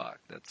by Reebok.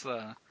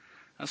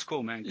 That's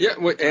cool, man. Yeah,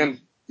 and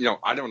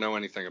I don't know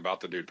anything about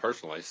the dude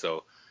personally,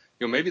 so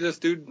maybe this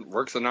dude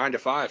works a 9 to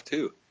 5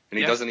 too, and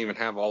he doesn't even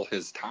have all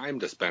his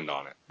time to spend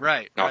on it.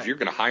 Right. Now, if you're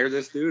going to hire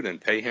this dude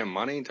and pay him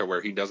money to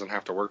where he doesn't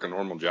have to work a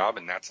normal job,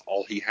 and that's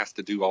all he has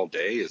to do all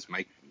day is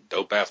make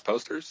dope ass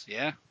posters.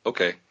 Yeah.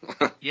 Okay.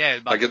 Yeah.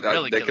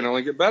 They can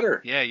only get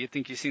better. Yeah, you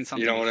think you've seen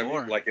something before. What I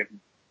mean? Like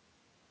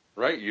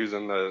right,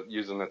 using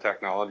the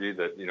technology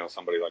that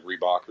somebody like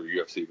Reebok or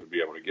UFC would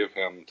be able to give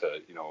him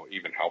to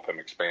even help him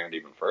expand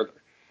even further.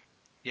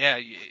 Yeah,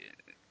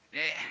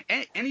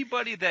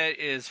 anybody that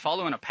is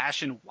following a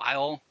passion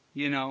while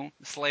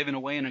slaving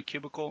away in a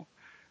cubicle,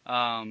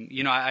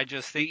 I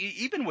just think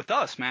even with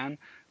us, man,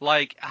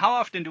 like how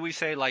often do we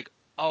say like,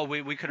 oh,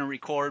 we couldn't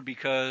record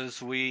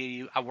because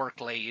I worked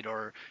late,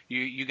 or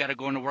you got to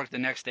go into work the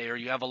next day, or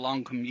you have a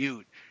long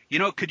commute.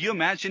 Could you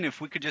imagine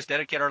if we could just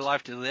dedicate our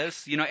life to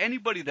this?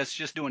 Anybody that's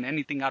just doing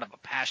anything out of a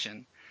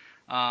passion,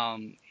 how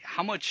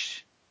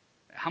much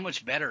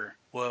better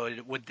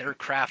would their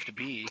craft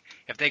be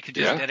if they could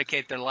just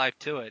dedicate their life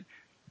to it?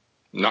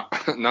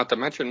 Not to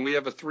mention we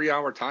have a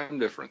 3-hour time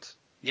difference.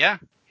 Yeah.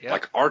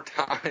 Like our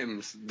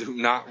times do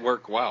not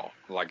work well.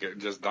 Like it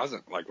just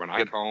doesn't. Like when I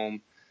get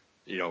home,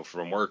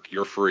 from work,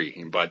 you're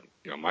free, but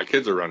my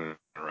kids are running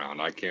around.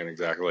 I can't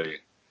exactly,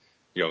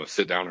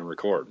 sit down and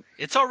record.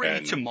 It's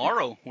already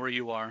tomorrow where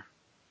you are.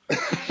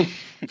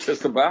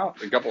 Just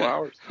about a couple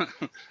hours.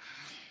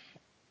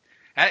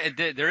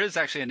 There is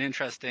actually an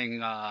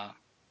interesting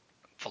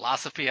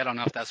philosophy. I don't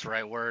know if that's the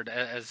right word,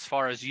 as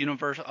far as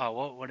universal.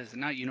 What is it?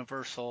 Not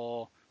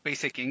universal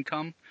basic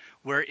income,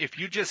 where if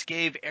you just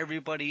gave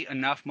everybody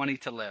enough money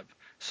to live,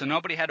 so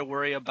nobody had to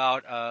worry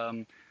about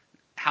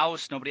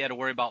house, nobody had to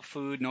worry about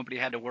food, nobody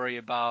had to worry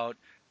about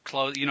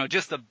clothes,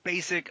 just the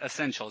basic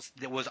essentials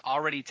that was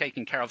already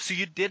taken care of. So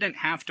you didn't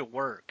have to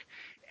work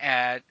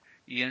at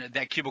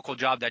that cubicle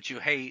job that you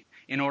hate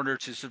in order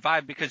to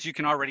survive because you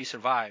can already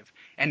survive.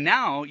 And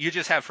now you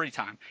just have free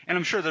time. And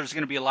I'm sure there's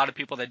going to be a lot of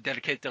people that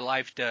dedicate their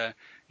life to,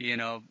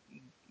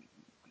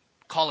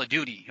 Call of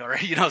Duty or,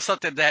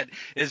 something that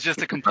is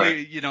just a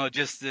complete, they're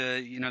just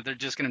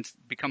going to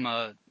become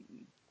a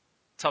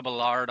tub of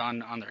lard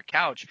on their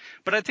couch.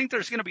 But I think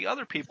there's going to be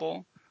other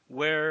people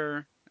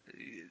where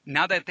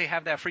now that they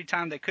have that free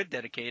time, they could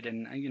dedicate,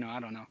 and I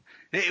don't know,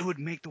 it would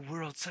make the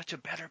world such a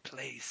better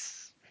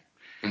place.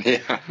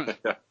 Yeah.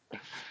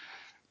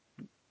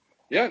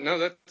 Yeah, no,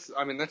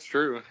 that's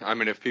true. I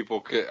mean, if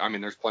people could, I mean,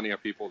 there's plenty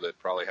of people that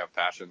probably have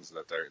passions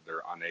that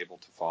they're unable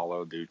to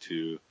follow due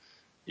to,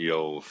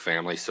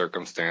 family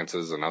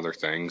circumstances and other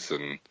things,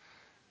 and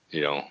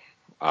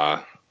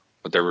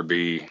but there would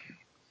be,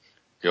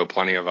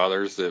 plenty of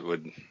others that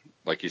would,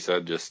 like you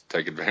said, just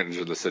take advantage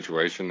of the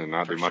situation and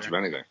not For do much sure.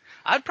 of anything.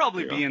 I'd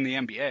probably be in the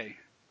NBA.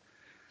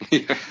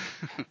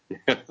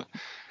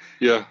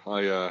 Yeah,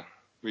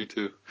 me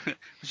too. I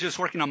was just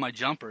working on my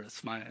jumper.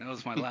 That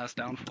was my last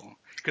downfall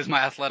because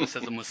my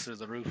athleticism was through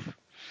the roof.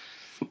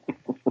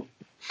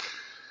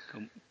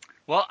 Cool.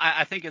 Well,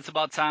 I think it's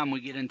about time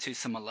we get into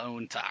some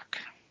alone talk.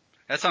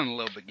 That sounded a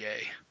little bit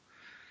gay.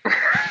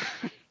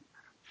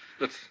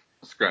 Let's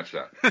scratch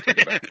that. Take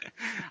it back.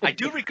 I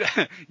do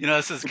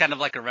this is kind of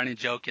like a running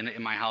joke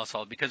in my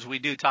household because we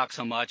do talk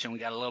so much and we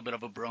got a little bit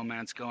of a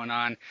bromance going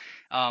on.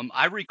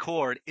 I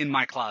record in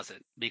my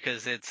closet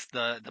because it's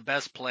the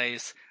best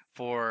place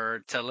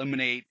to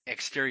eliminate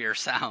exterior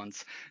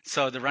sounds.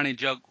 So the running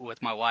joke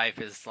with my wife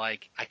is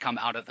like I come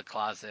out of the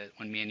closet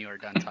when me and you are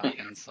done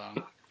talking. So.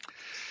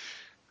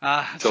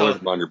 Tell her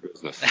about your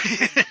business.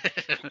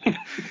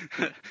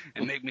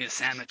 And make me a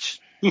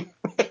sandwich. All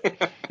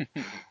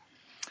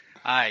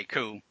right,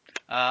 cool.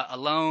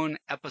 Alone,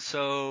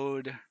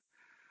 episode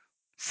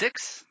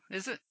 6,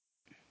 is it?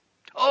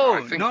 Oh,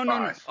 I think no.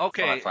 5.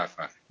 Okay.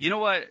 5. You know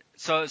what?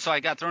 So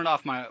I got thrown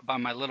off by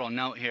my little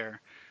note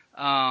here.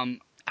 I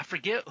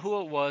forget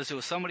who it was. It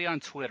was somebody on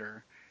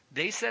Twitter.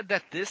 They said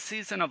that this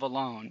season of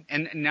Alone,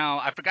 and now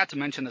I forgot to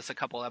mention this a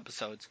couple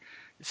episodes.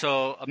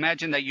 So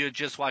imagine that you had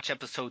just watched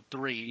episode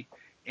 3,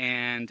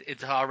 and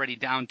it's already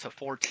down to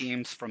 4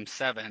 teams from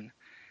 7.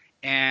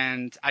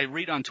 And I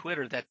read on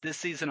Twitter that this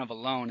season of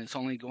Alone is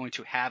only going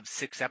to have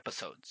 6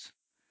 episodes.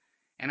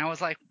 And I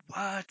was like,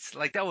 what?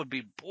 Like, that would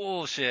be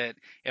bullshit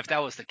if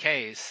that was the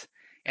case.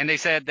 And they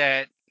said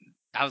that,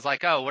 I was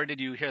like, oh, where did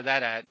you hear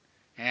that at?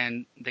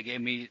 And they gave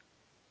me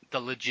the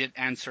legit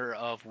answer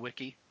of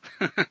Wiki,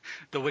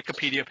 the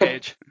Wikipedia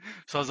page.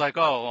 So I was like,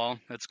 oh, well,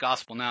 it's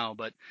gospel now.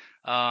 But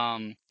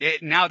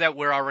now that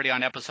we're already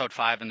on episode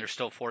 5 and there's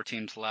still 4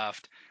 teams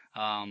left,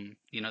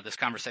 this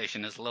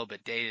conversation is a little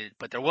bit dated,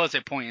 but there was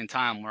a point in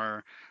time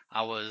where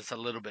I was a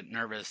little bit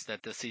nervous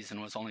that this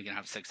season was only going to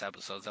have 6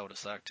 episodes. That would have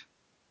sucked.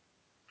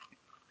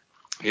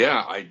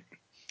 Yeah,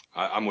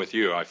 I'm with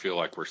you. I feel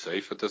like we're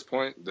safe at this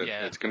point. That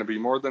Yeah. It's going to be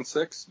more than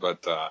 6,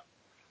 but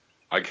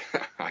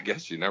I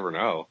guess you never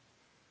know.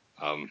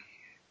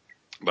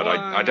 But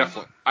I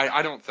definitely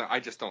I don't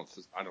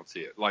see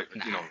it. Like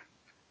Nah. it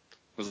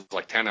was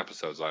like 10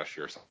 episodes last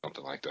year or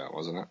something like that,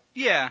 wasn't it?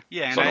 Yeah,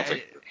 and So I don't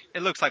think.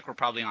 it looks like we're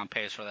probably on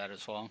pace for that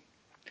as well.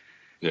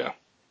 Yeah.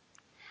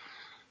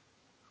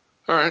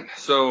 All right,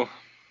 so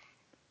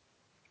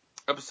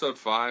episode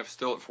 5,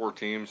 still at 4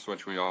 teams,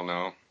 which we all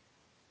know.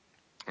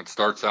 It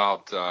starts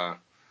out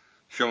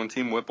showing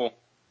Team Whipple,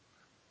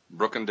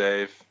 Brooke and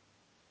Dave.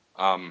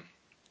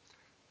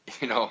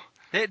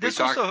 This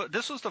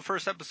was the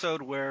first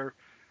episode where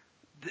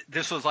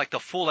this was like the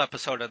full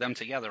episode of them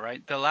together,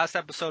 right? The last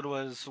episode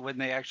was when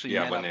they actually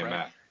met when up, they right?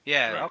 met.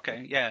 Yeah, Right.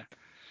 okay, yeah.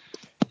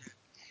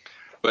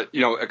 But,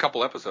 a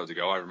couple episodes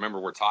ago, I remember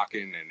we're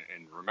talking,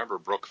 and remember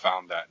Brooke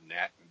found that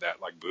net,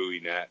 that like buoy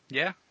net.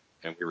 Yeah.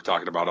 And we were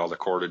talking about all the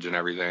cordage and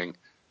everything.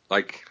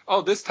 Like,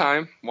 oh, this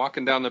time,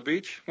 walking down the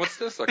beach, what's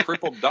this, a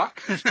crippled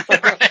duck?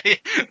 Right.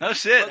 No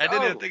shit, Like, I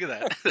didn't even think of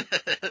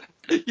that.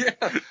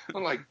 Yeah.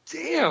 I'm like,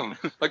 damn.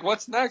 Like,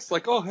 what's next?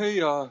 Like, oh, hey,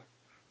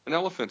 an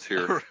elephant's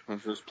here.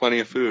 There's plenty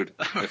of food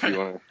if you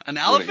want to An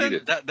eat elephant?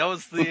 it. That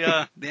was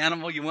the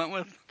animal you went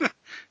with?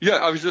 Yeah,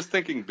 I was just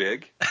thinking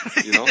big,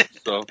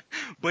 so.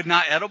 But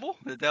not edible?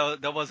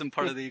 That wasn't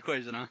part of the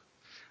equation, huh?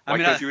 Why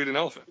can't you eat an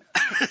elephant?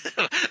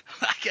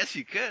 I guess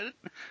you could.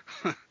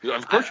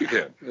 Of course you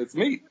can. It's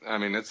meat. I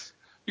mean,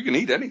 you can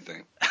eat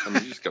anything. I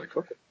mean, you just gotta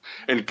cook it.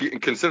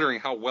 And considering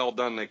how well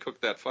done they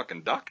cooked that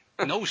fucking duck.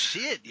 No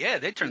shit. Yeah,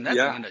 they turned that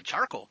thing into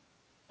charcoal.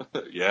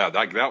 Yeah,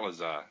 that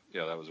was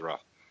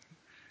rough.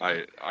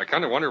 I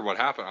kind of wonder what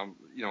happened.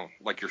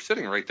 Like you're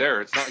sitting right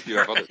there. It's not like you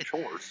have other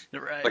chores.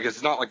 Right. Like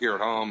it's not like you're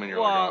at home and you're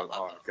like,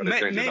 oh, I've got to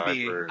change a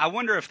maybe. diaper. I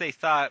wonder if they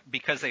thought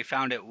because they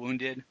found it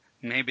wounded,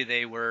 maybe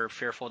they were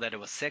fearful that it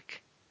was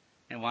sick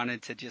and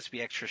wanted to just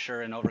be extra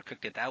sure and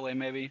overcooked it that way,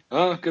 maybe.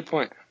 Oh, good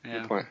point. Yeah.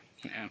 Good point.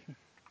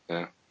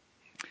 Yeah.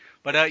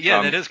 But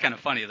that is kind of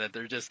funny that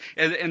they're just,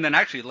 and then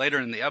actually later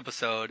in the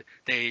episode,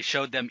 they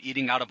showed them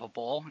eating out of a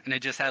bowl, and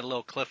it just had a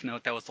little cliff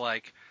note that was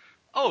like,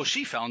 oh,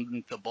 she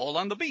found the bowl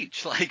on the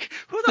beach. Like,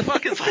 who the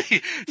fuck is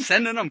like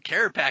sending them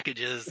care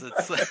packages?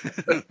 It's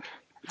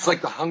It's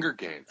like the Hunger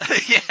Games.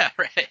 Yeah,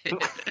 right.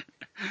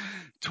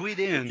 Tweet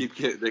in.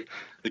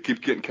 They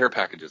keep getting care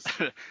packages.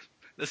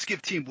 Let's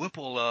give Team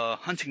Whipple a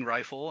hunting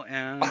rifle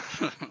and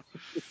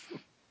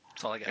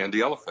that's all I got. And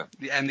the elephant.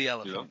 And the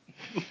elephant.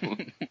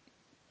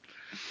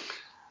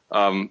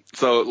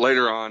 So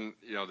later on,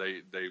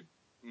 they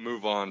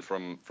move on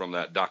from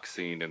that duck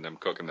scene and them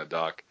cooking the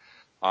duck.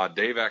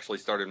 Dave actually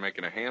started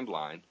making a hand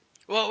line.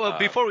 Well,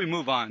 before we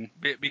move on,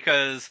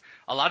 because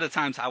a lot of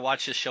times I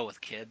watch this show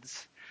with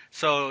kids.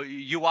 So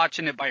you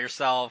watching it by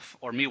yourself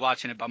or me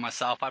watching it by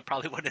myself, I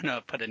probably wouldn't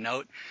have put a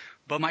note.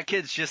 But my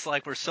kids just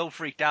were so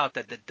freaked out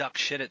that the duck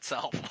shit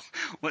itself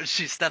when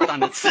she stepped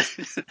on its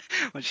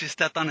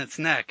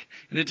neck,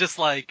 and it just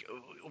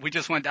we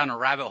just went down a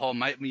rabbit hole.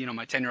 My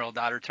 10-year-old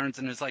daughter turns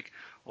and is like,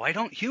 why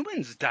don't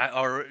humans die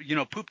or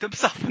poop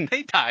themselves when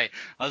they die?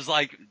 I was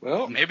like,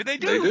 well, maybe they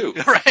do.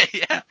 They do. Right?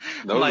 Yeah.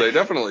 No, they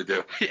definitely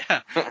do.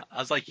 Yeah. I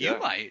was like, you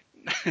might.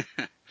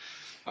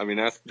 I mean,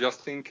 ask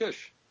Justine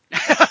Kish.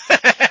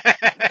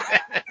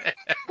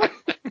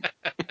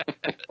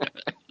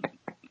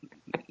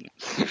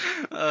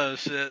 Oh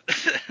shit.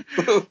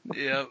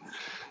 Yep.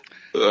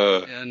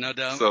 Yeah, no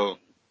doubt. So,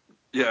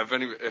 yeah,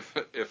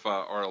 if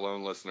our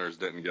lone listeners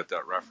didn't get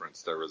that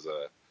reference, there was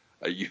a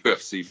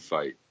UFC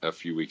fight a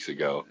few weeks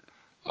ago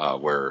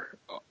where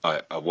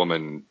a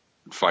woman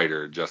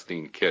fighter,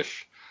 Justine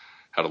Kish,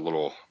 had a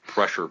little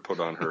pressure put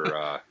on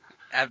her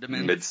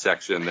abdomen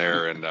midsection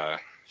there, and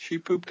she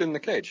pooped in the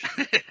cage.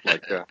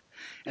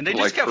 And they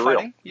just kept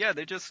fighting. Real. Yeah,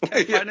 they just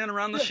kept fighting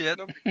around the shit.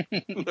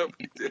 No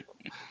big deal.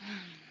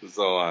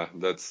 So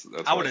that's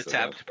I would have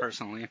tapped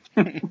personally.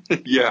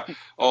 Yeah.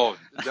 Oh,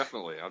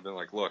 definitely. I've been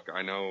like, look,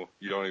 I know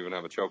you don't even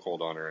have a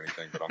chokehold on or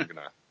anything, but I'm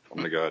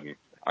gonna go ahead and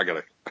I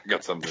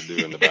got something to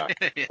do in the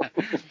back.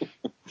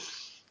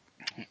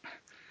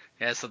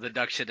 Yeah. So the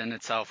duck shit in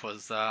itself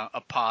was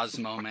a pause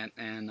moment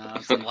and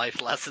some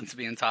life lessons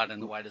being taught in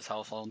the Whitus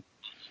household.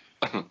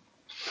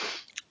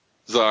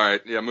 So all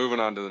right, yeah. Moving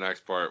on to the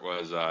next part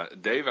was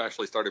Dave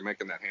actually started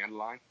making that hand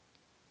line.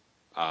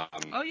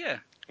 Oh yeah.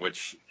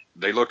 Which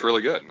they looked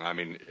really good. I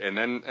mean, and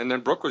then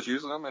Brooke was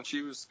using them, and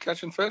she was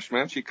catching fish,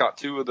 man. She caught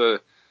two of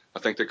I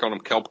think they call them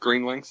kelp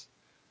greenlings.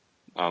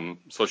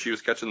 So she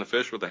was catching the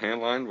fish with the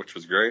hand line, which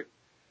was great.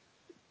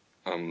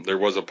 There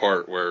was a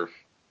part where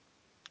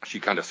she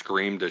kind of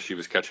screamed as she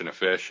was catching a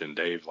fish, and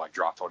Dave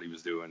dropped what he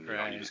was doing.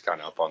 Right. He was kind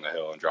of up on the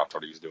hill and dropped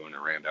what he was doing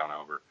and ran down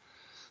over.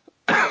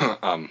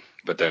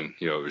 But then,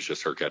 it was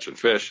just her catching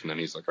fish, and then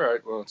he's like, all right,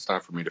 well, it's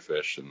time for me to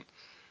fish.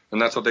 And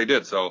that's what they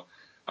did. So,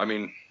 I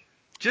mean,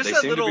 they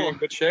seem to be in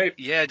good shape.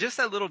 Yeah, just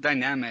that little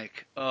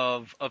dynamic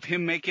of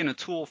him making a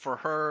tool for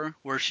her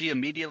where she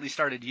immediately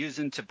started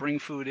using to bring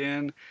food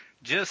in.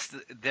 Just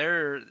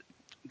their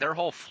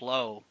whole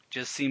flow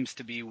just seems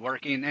to be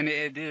working, and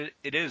it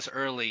is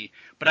early,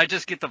 but I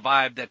just get the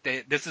vibe that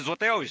this is what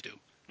they always do.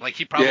 Like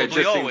he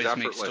probably always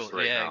makes tools.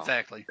 Right yeah, now.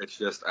 Exactly. It's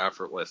just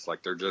effortless.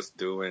 Like they're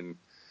doing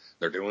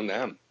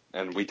them.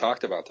 And we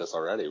talked about this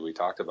already. We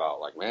talked about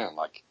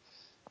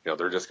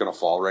they're just going to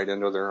fall right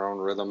into their own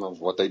rhythm of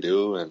what they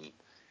do, and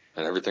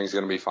everything's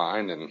going to be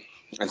fine.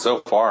 And so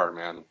far,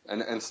 man,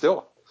 and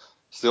still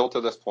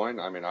to this point,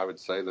 I mean, I would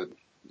say that,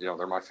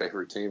 they're my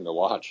favorite team to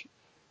watch.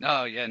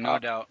 Oh, yeah, no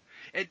doubt.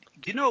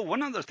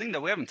 One other thing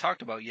that we haven't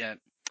talked about yet,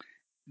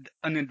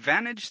 an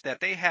advantage that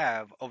they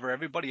have over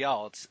everybody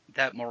else,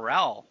 that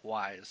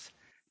morale-wise,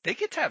 they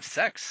get to have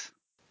sex.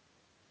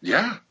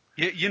 Yeah.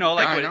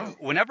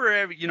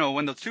 Whenever,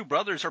 when the two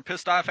brothers are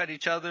pissed off at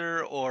each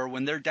other or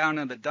when they're down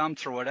in the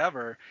dumps or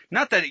whatever,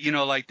 not that,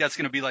 that's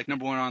going to be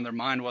number one on their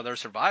mind while they're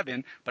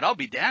surviving, but I'll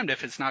be damned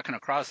if it's not going to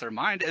cross their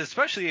mind,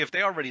 especially if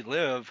they already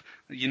live,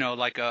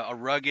 a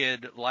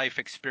rugged life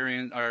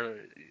experience or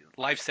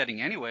life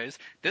setting anyways.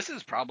 This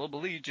is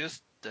probably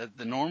just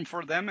the norm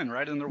for them and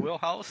right in their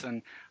wheelhouse.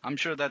 And I'm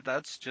sure that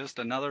that's just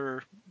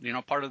another,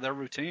 part of their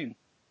routine.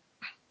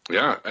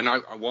 Yeah. And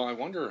I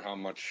wonder how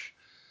much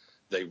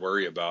they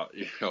worry about,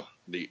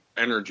 the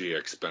energy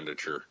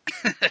expenditure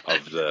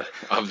of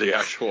the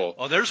actual.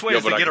 Oh, there's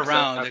ways to get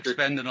around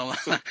expending a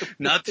lot,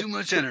 not too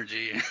much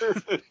energy.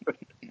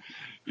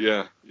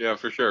 Yeah,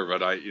 for sure.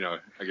 But I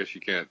guess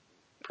you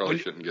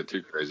shouldn't get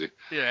too crazy.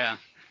 Yeah.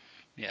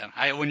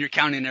 When you're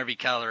counting every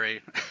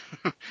calorie,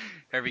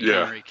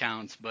 calorie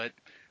counts. But,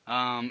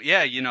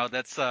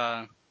 that's,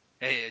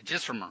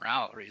 just for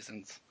morale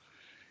reasons.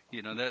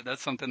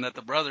 That's something that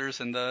the brothers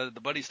and the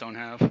buddies don't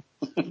have.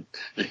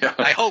 Yeah.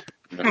 I hope.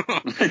 Yeah.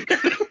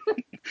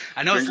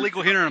 I know it's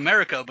legal here in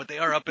America, but they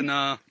are up in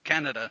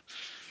Canada.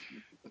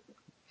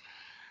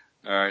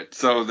 All right.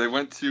 So they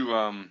went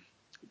to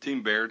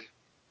Team Baird.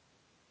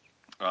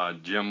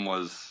 Jim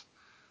was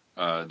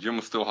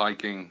still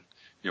hiking.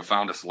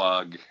 Found a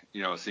slug.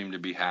 Seemed to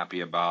be happy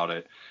about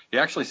it. He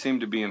actually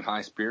seemed to be in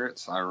high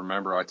spirits. I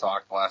remember I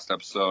talked last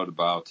episode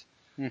about.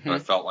 I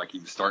felt like he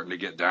was starting to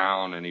get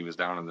down, and he was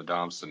down in the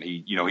dumps, and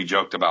he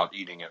joked about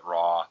eating it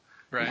raw.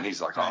 Right. And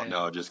he's like, oh,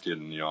 no, just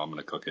kidding. I'm going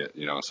to cook it,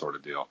 sort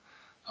of deal.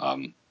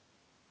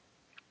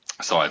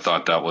 So I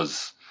thought that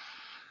was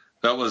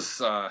That was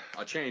a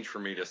change for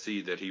me to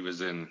see that he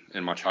was in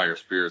much higher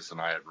spirits than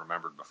I had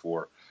remembered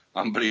before.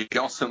 But he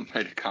also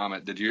made a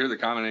comment. Did you hear the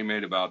comment he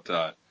made about?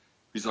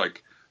 He's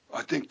like,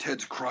 I think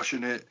Ted's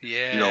crushing it.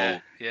 Yeah.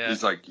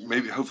 He's like,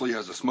 maybe hopefully he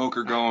has a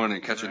smoker going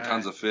and catching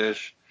tons of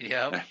fish.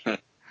 Yep.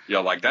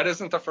 Like that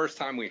isn't the first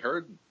time we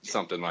heard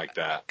something like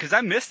that. Because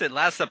I missed it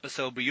last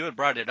episode, but you had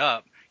brought it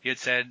up. You had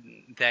said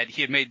that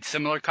he had made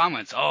similar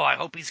comments. Oh, I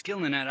hope he's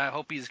killing it. I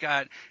hope he's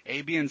got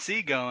A, B, and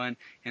C going.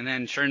 And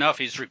then sure enough,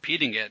 he's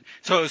repeating it.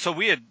 So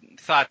we had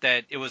thought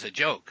that it was a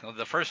joke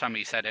the first time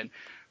he said it.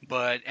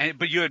 But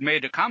you had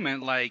made a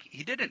comment like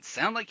he didn't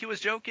sound like he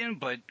was joking,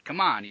 but come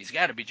on, he's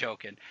got to be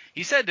joking.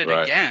 He said it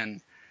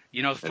again. For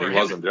and he him,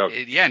 wasn't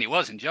joking. Yeah, and he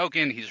wasn't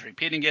joking. He's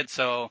repeating it.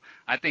 So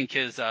I think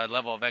his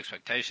level of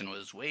expectation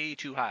was way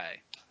too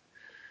high.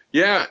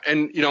 Yeah,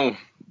 and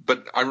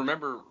but I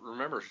remember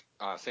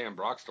Sam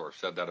Brockstorff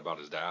said that about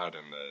his dad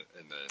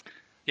in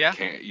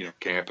the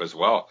camp as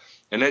well,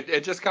 and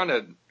it just kind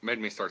of made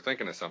me start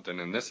thinking of something.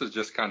 And this is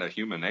just kind of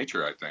human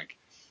nature, I think.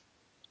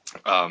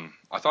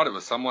 I thought it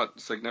was somewhat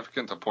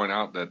significant to point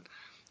out that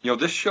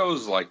this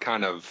shows like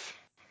kind of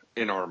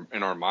in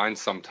our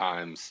minds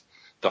sometimes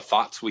the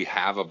thoughts we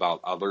have about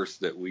others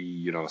that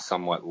we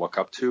somewhat look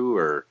up to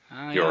or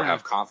or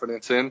have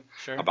confidence in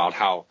about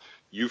how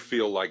you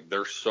feel like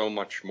they're so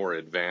much more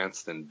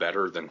advanced and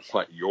better than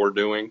what you're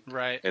doing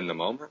in the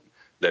moment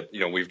that,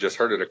 we've just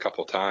heard it a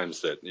couple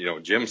times that,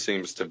 Jim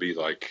seems to be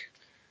like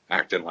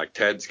acting like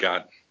Ted's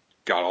got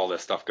all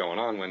this stuff going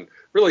on when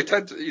really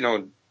Ted's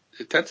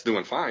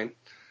doing fine,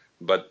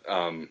 but,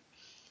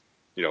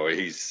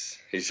 he's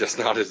just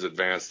not as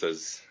advanced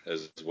as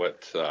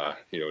what,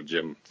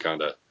 Jim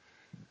kind of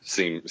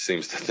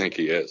seems to think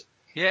he is.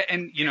 Yeah.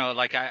 And,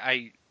 like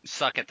I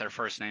suck at their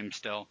first name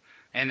still.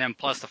 And then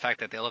plus the fact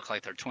that they look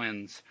like they're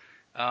twins.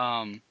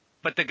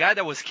 But the guy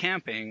that was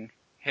camping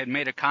had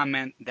made a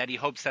comment that he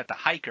hopes that the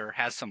hiker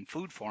has some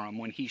food for him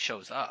when he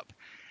shows up.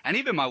 And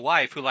even my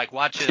wife, who like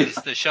watches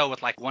the show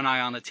with like one eye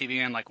on the TV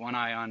and like one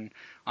eye on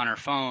her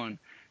phone,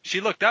 she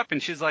looked up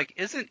and she's like,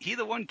 isn't he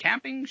the one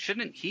camping?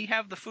 Shouldn't he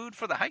have the food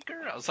for the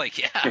hiker? I was like,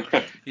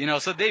 yeah.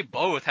 So they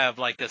both have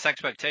like this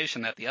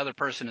expectation that the other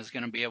person is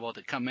going to be able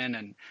to come in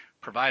and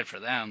provide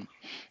for them.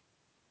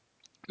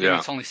 Yeah,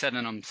 it's only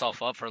setting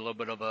himself up for a little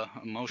bit of a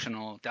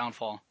emotional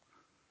downfall.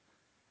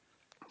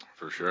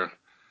 For sure.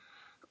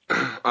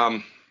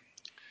 I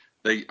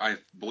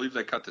believe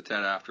they cut to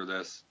Ted after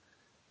this,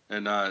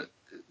 and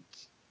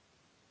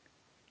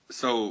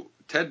so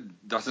Ted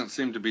doesn't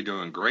seem to be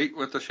doing great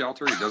with the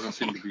shelter. He doesn't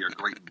seem to be a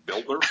great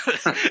builder.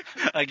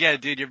 Again,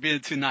 dude, you're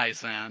being too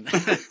nice, man.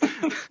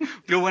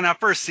 Dude, when I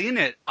first seen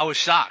it, I was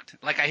shocked.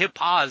 Like I hit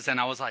pause and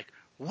I was like,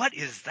 "What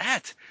is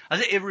that?"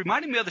 It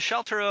reminded me of the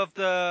shelter of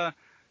the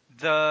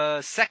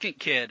second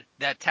kid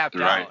that tapped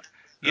out.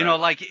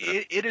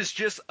 It is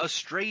just a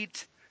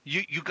straight.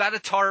 You got a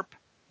tarp,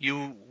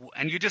 you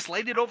just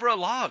laid it over a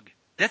log.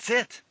 That's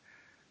it.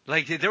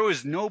 Like there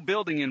was no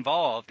building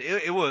involved.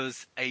 It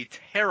was a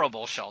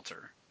terrible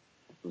shelter.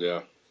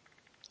 Yeah.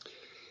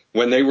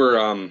 When they were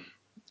and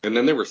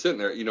then they were sitting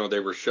there, they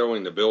were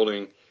showing the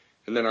building,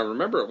 and then I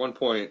remember at one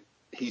point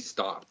he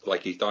stopped,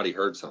 like he thought he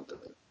heard something.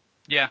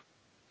 Yeah.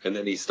 And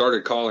then he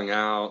started calling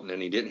out, and then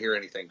he didn't hear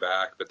anything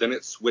back. But then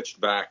it switched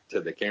back to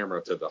the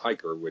camera to the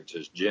hiker, which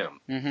is Jim.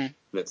 Mm-hmm. And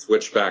it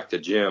switched back to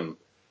Jim,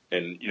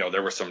 and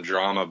there was some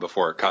drama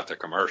before it cut to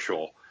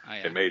commercial. Oh,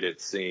 yeah. It made it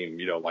seem,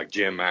 like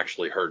Jim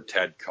actually heard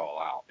Ted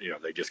call out.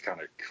 They just kind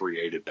of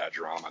created that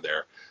drama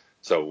there.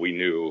 So we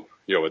knew,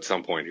 at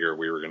some point here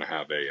we were going to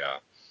have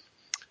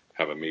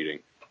a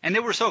meeting. And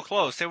they were so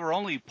close. They were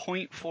only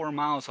 0.4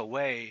 miles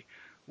away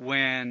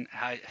when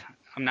I'm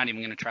not even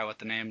going to try what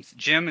the name's.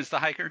 Jim is the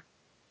hiker?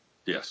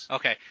 Yes.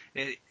 Okay.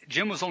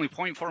 Jim was only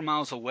 0.4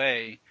 miles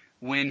away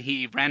when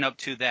he ran up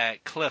to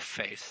that cliff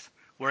face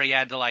where he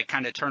had to like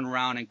kind of turn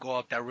around and go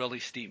up that really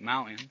steep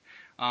mountain.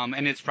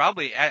 And it's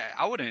probably,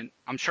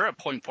 I'm sure at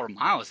 0.4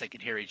 miles they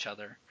could hear each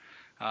other.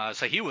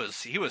 So he was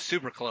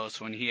super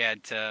close when he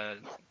had to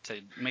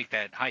make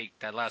that hike,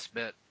 that last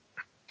bit.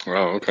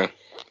 Oh, okay.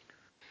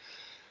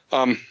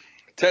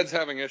 Ted's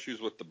having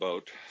issues with the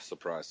boat.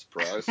 Surprise,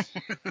 surprise.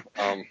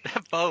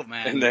 That boat,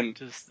 man, and then,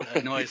 just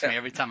annoys me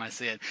every time I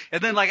see it.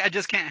 And then, like, I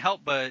just can't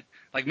help but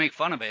like make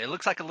fun of it. It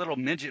looks like a little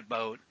midget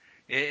boat.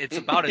 It's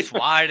about as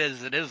wide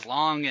as it is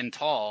long and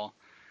tall.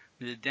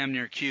 It's damn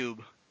near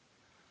cube.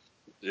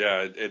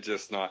 Yeah, it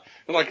just not.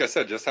 And like I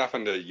said, just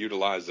having to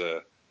utilize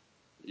a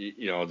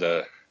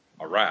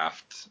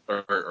raft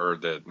or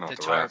the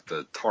raft,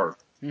 the tarp.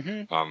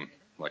 Mm-hmm.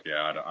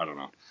 I don't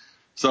know.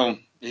 So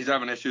he's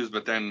having issues,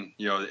 but then,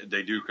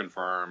 they do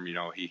confirm,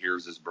 he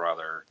hears his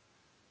brother.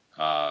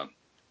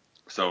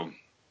 So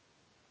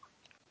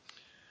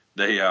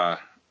he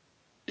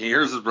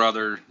hears his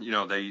brother,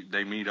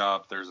 they meet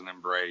up, there's an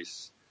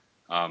embrace.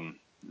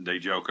 They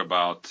joke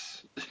about,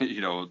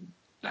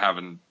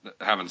 having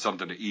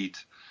something to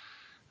eat,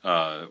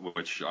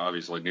 which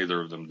obviously neither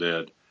of them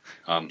did.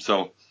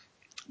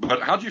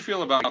 But how'd you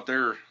feel about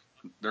their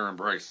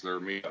embrace, their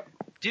meetup?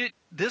 Dude,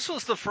 this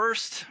was the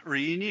first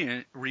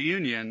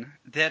reunion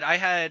that I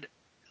had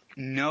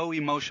no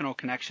emotional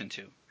connection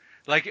to.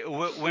 Like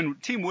when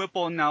Team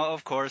Whipple, now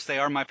of course they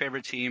are my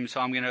favorite team,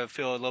 so I'm gonna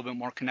feel a little bit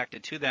more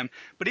connected to them.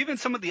 But even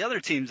some of the other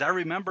teams, I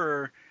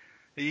remember,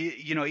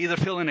 either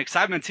feeling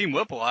excitement. Team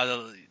Whipple,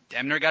 I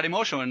damn near got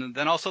emotional, and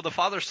then also the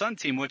father-son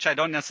team, which I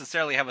don't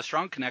necessarily have a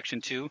strong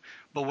connection to.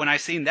 But when I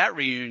seen that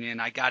reunion,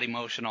 I got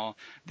emotional.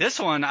 This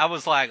one, I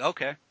was like,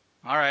 okay.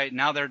 All right,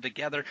 now they're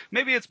together.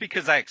 Maybe it's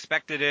because I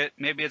expected it.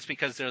 Maybe it's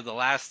because they're the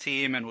last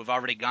team and we've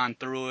already gone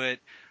through it.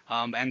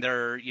 And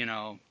they're,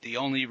 the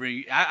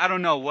only I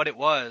don't know what it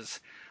was,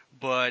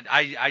 but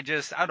I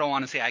don't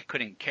want to say I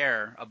couldn't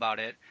care about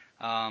it.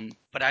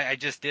 But I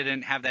just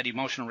didn't have that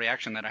emotional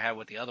reaction that I had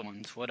with the other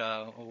ones.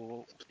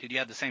 Did you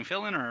have the same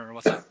feeling or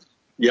what's up?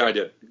 Yeah, I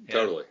did. Yeah,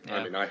 Totally. yeah.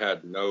 I mean, I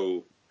had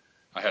nothing.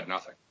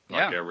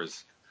 Yeah. Like, it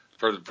was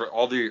for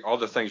all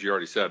the things you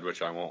already said,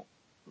 which I won't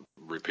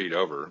repeat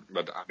over.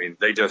 But I mean,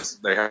 they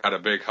had a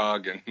big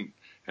hug and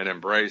an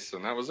embrace,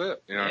 and that was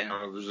it.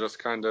 Yeah. It was just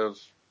kind of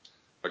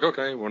like,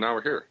 okay, well, now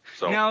we're here.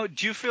 So Now,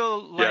 do you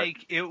feel yeah,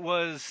 like it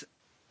was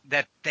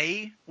that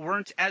they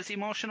weren't as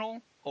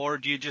emotional, or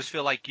do you just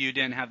feel like you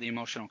didn't have the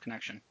emotional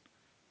connection?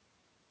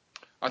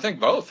 I think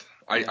both.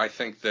 Yeah. I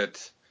think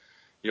that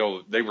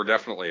they were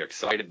definitely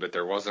excited, but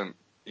there wasn't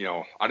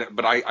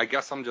I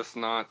guess I'm just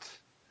not.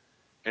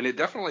 And it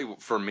definitely,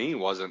 for me,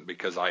 wasn't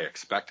because I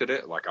expected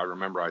it. Like, I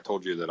remember I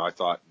told you that I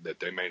thought that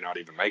they may not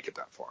even make it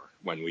that far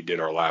when we did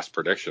our last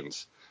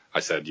predictions.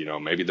 I said,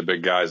 maybe the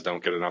big guys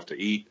don't get enough to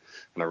eat.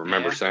 And I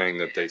remember Yeah. saying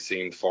that they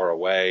seemed far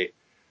away.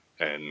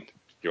 And,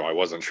 I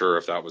wasn't sure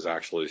if that was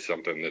actually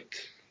something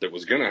that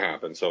was going to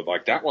happen. So,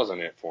 like, that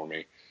wasn't it for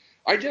me.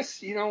 I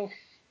just,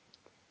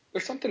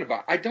 there's something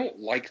about, I don't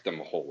like them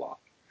a whole lot.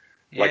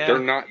 Like, Yeah.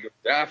 they're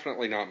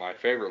definitely not my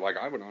favorite. Like,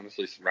 I would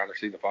honestly rather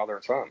see the father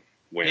and son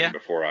win Yeah.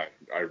 before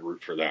I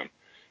root for them.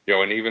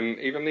 And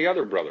even the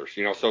other brothers,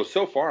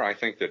 so far I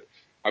think that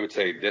I would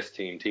say this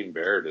Team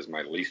Barrett is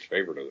my least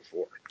favorite of the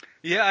four.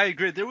 Yeah, I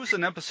agree. There was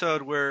an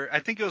episode where I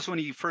think it was when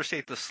he first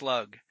ate the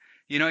slug.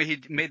 He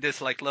made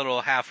this like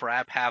little half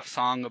rap, half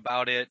song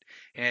about it,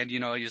 and he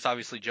was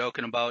obviously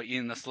joking about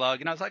eating the slug.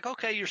 And I was like,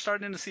 okay, you're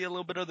starting to see a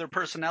little bit of their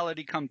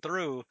personality come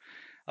through.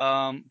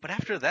 But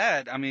after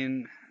that, I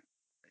mean,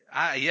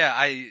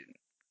 I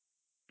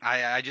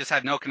just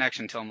had no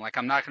connection to them. Like,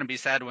 I'm not going to be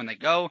sad when they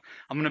go.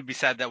 I'm going to be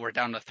sad that we're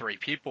down to 3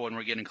 people and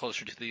we're getting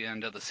closer to the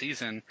end of the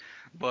season.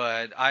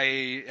 But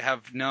I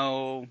have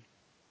no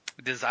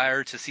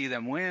desire to see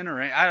them win,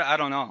 or I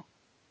don't know.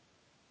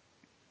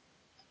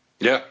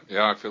 Yeah,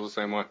 I feel the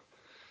same way.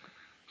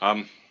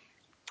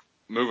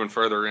 Moving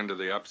further into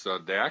the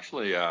episode, they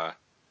actually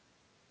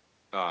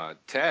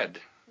Ted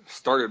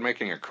started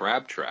making a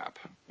crab trap,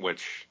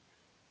 which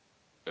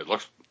it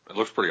looks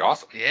pretty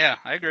awesome. Yeah,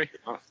 I agree. To be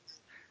honest.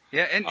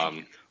 Yeah, and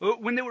Um,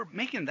 when they were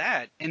making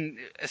that, and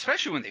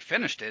especially when they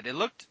finished it, it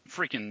looked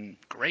freaking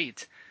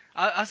great.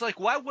 I was like,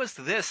 why was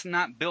this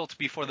not built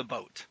before the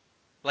boat?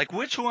 Like,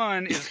 which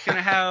one is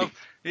gonna have,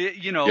 yeah,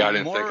 I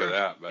didn't think of more?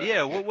 that, but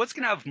Yeah, what's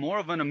gonna have more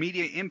of an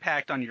immediate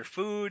impact on your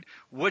food?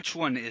 Which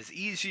one is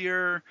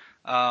easier?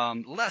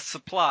 Less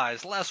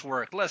supplies, less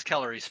work, less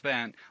calories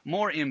spent,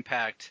 more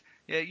impact.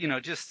 Yeah,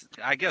 just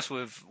I guess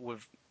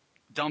we've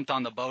dumped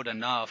on the boat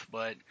enough,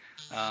 but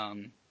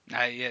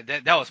yeah,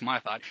 that was my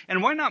thought.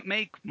 And why not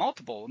make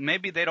multiple?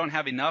 Maybe they don't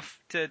have enough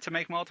to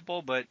make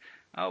multiple, but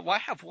why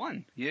have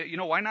one?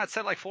 Why not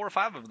set like 4 or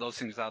 5 of those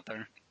things out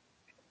there?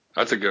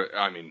 that's a good.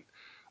 I mean,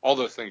 all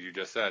those things you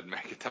just said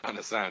make a ton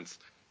of sense.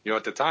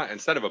 At the time,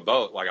 instead of a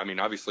boat, like, I mean,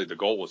 obviously the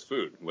goal was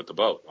food with the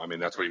boat. I mean,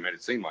 that's what he made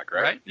it seem like,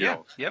 right? Right? Yeah.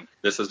 Yep.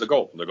 This is the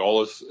goal. The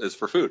goal is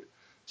for food.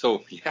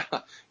 So yeah,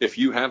 if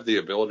you have the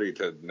ability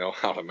to know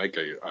how to make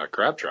a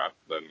crab trap,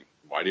 then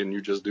why didn't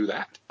you just do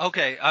that?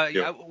 Okay.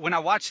 You know, When I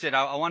watched it,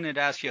 I wanted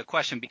to ask you a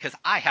question because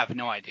I have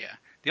no idea.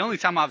 The only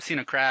time I've seen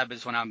a crab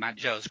is when I'm at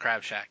Joe's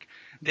Crab Shack.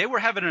 They were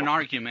having an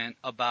argument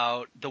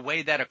about the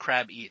way that a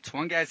crab eats.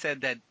 One guy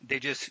said that they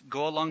just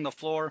go along the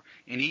floor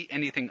and eat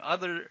anything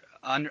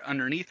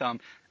underneath them.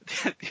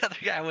 The other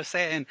guy was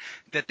saying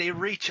that they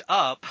reach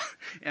up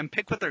and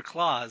pick with their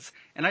claws.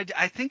 And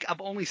I think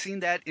I've only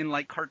seen that in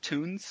like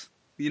cartoons.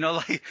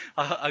 Like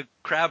a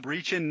crab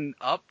reaching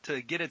up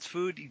to get its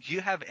food. Do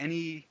you have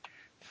any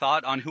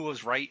thought on who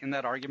was right in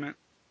that argument?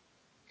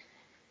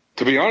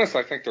 to be honest,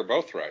 I think they're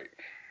both right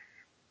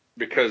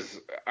because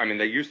I mean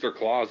they use their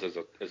claws as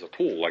a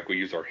tool like we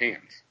use our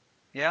hands.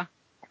 Yeah.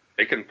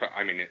 They can.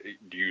 I mean,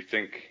 do you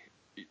think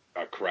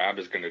a crab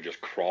is going to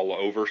just crawl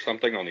over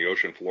something on the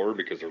ocean floor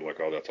because they're like,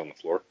 oh, that's on the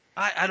floor?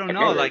 I don't Like,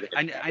 know. no, they're Like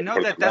going I to know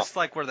put that their mouth. that's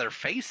like where their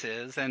face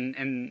is,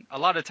 and a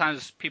lot of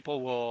times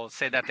people will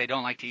say that they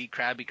don't like to eat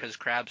crab because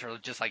crabs are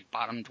just like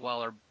bottom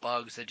dweller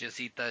bugs that just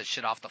eat the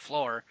shit off the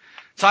floor.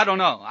 So I don't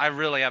know. I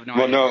really have no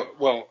Well, idea. no.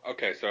 Well,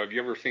 okay. So have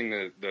you ever seen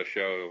the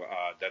show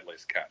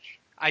Deadliest Catch?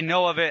 I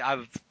know of it.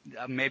 I've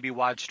maybe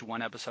watched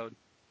one episode.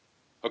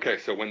 Okay,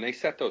 so when they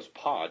set those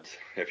pods,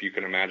 if you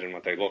can imagine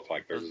what they look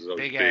like, Those there's those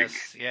big big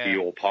ass, yeah.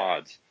 steel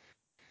pods.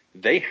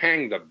 They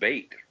hang the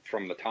bait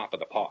from the top of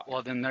the pod.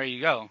 Well, then there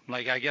you go.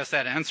 Like, I guess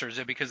that answers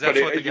it, because But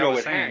that's what the guy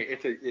was saying.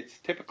 it's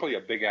typically a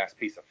big ass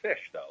piece of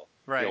fish, though.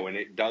 Right. And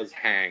it does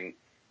hang.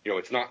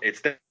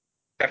 It's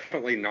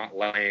definitely not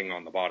laying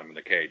on the bottom of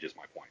the cage, is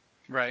my point.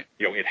 Right.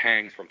 It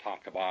hangs from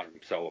top to bottom.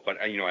 So, but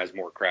as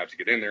more crabs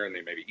get in there and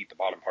they maybe eat the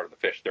bottom part of the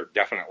fish, they're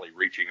definitely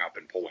reaching up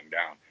and pulling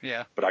down.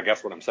 Yeah. But I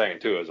guess what I'm saying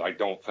too is I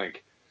don't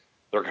think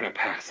they're going to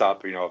pass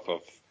up.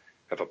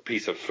 If a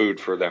piece of food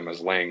for them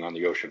is laying on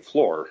the ocean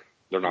floor,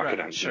 they're not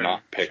going to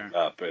not pick it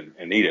up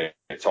and eat it.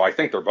 And so I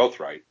think they're both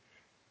right.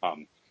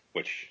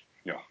 Which,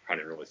 I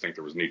didn't really think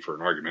there was need for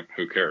an argument.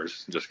 Who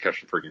cares? Just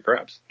catch the freaking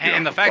crabs.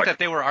 And the fact that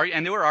they were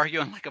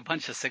arguing like a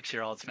bunch of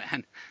 6-year-olds,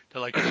 man.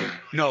 They're like,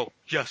 no,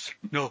 yes,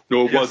 no.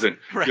 No, it yes. Wasn't.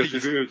 Right. Yes,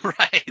 it is.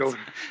 Right. No.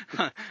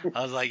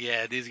 I was like,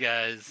 yeah, these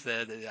guys,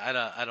 I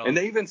don't. And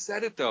they even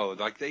said it though.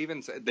 Like they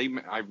even said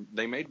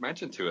they made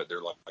mention to it.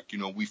 They're like,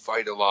 we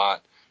fight a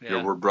lot.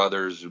 Yeah. We're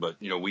brothers, but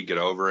we get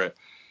over it.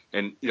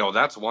 And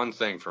that's one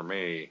thing for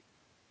me.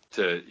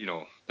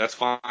 That's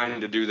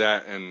fine to do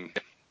that, and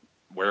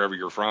wherever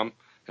you're from,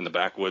 in the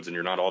backwoods, and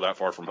you're not all that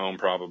far from home,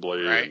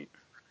 probably. Right.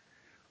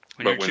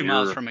 When you're 2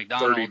 miles from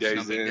McDonald's, 30 days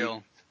no big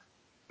deal.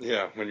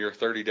 Yeah, when you're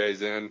 30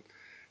 days in,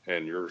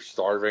 and you're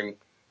starving,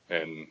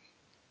 and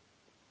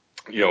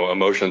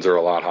emotions are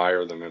a lot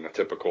higher than in a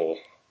typical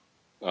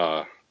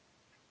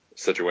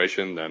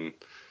situation, then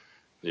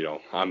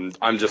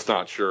I'm just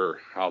not sure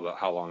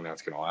how long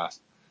that's going to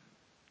last.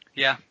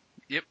 Yeah.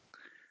 Yep.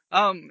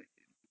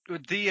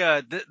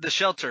 The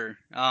shelter.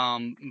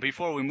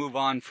 Before we move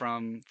on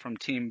from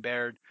Team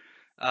Baird,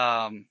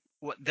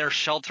 their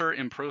shelter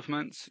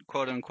improvements,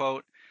 quote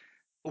unquote,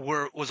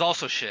 was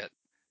also shit.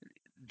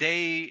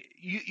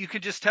 You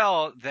could just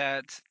tell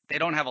that they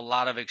don't have a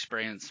lot of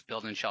experience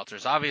building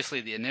shelters.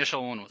 Obviously, the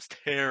initial one was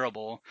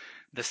terrible.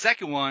 The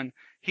second one,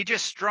 he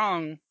just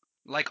strung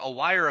like a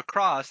wire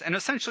across, and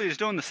essentially is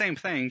doing the same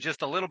thing,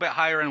 just a little bit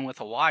higher in with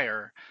a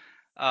wire.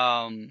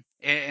 And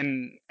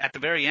at the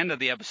very end of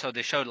the episode,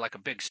 they showed like a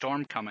big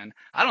storm coming.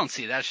 I don't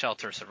see that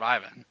shelter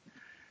surviving.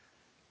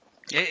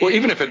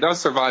 Even if it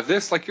does survive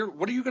this, like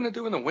what are you going to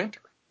do in the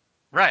winter?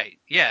 Right.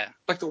 Yeah.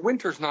 Like the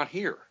winter's not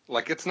here.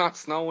 Like it's not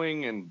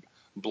snowing and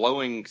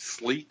blowing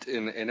sleet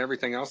and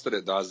everything else that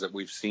it does that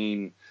we've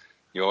seen,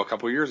 a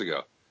couple of years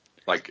ago.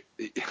 Like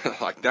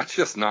that's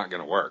just not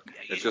going to work.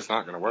 It's just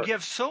not going to work. You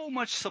have so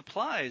much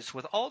supplies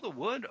with all the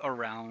wood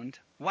around.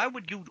 Why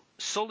would you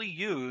solely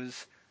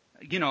use,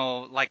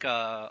 like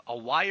a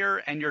wire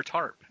and your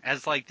tarp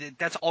as like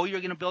that's all you're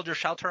going to build your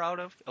shelter out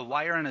of? A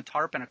wire and a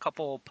tarp and a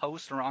couple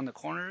posts around the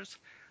corners?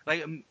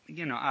 Like,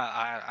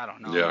 I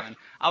don't know, man.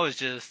 I was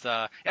just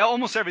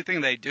almost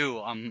everything they do,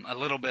 I'm a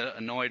little bit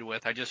annoyed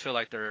with. I just feel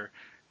like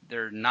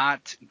they're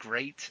not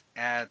great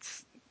at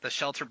the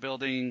shelter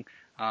building.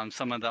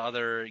 Some of the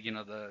other,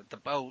 the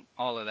boat,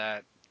 all of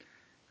that.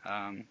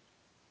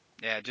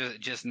 Yeah,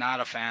 just not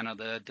a fan of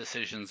the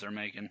decisions they're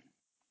making.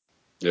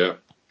 Yeah,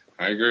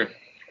 I agree.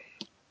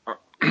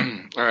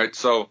 All right,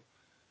 so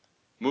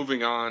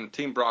moving on,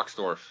 Team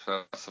Brocksdorf,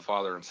 that's the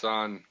father and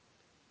son.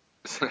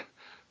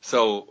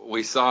 So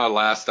we saw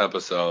last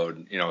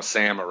episode,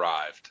 Sam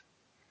arrived.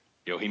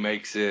 He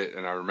makes it,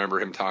 and I remember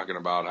him talking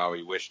about how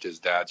he wished his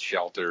dad's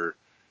shelter.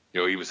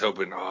 He was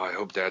hoping, I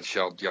hope Dad's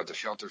got the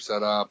shelter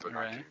set up, and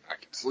right. I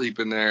can sleep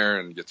in there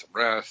and get some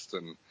rest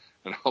and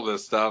all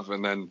this stuff.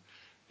 And then,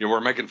 we're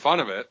making fun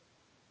of it.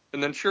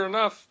 And then sure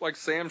enough, like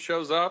Sam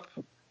shows up,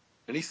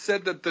 and he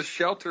said that the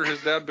shelter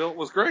his dad built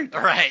was great.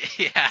 Right,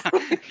 yeah,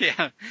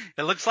 yeah.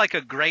 It looks like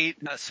a great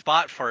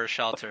spot for a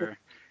shelter.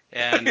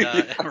 And,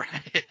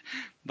 right.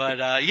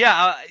 But,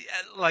 yeah,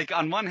 like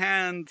on one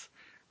hand,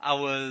 I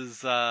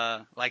was,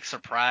 like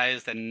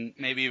surprised and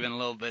maybe even a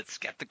little bit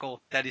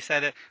skeptical that he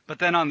said it. But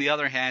then on the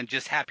other hand,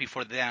 just happy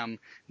for them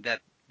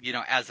that,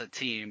 as a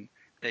team,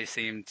 they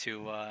seem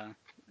to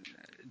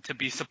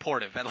be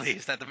supportive, at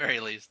the very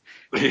least.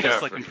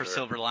 Just looking for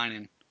silver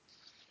lining.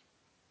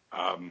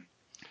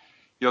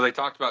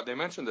 They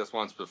mentioned this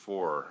once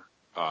before,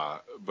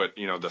 but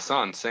the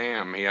son,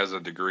 Sam, he has a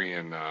degree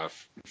in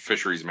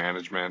fisheries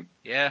management.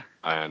 Yeah.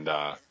 And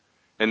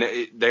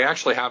they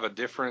actually have a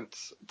different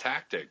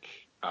tactic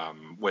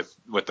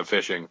with the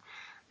fishing.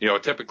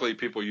 Typically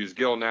people use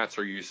gill nets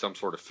or use some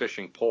sort of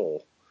fishing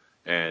pole,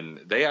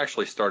 and they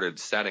actually started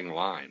setting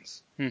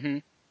lines. Mm-hmm.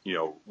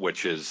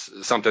 Which is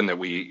something that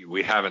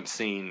we haven't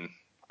seen.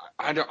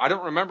 I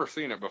don't remember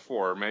seeing it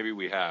before. Maybe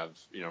we have,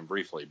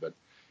 briefly, but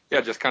yeah,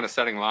 just kind of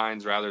setting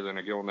lines rather than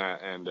a gill net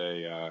and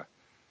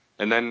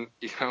then,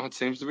 it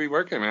seems to be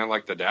working, man.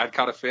 Like the dad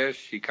caught a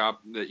fish, he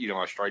caught,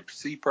 a striped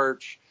sea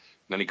perch,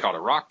 and then he caught a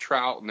rock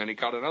trout, and then he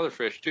caught another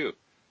fish too.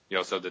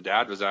 So the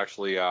dad was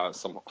actually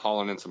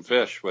hauling in some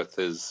fish with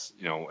his,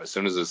 as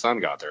soon as his son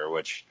got there,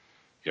 which,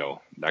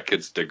 that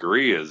kid's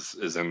degree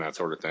is in that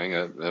sort of thing.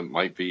 It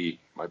might be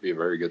might be a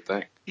very good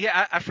thing.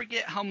 Yeah, I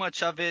forget how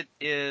much of it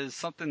is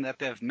something that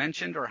they've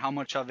mentioned or how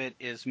much of it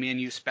is me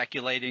and you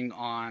speculating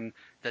on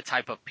the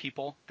type of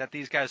people that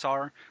these guys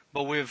are.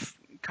 But we've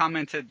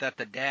commented that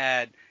the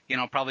dad,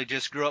 probably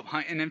just grew up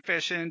hunting and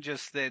fishing,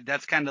 just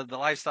that's kind of the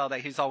lifestyle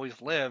that he's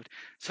always lived.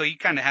 So he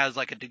kind of has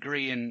like a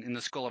degree in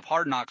the school of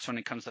hard knocks when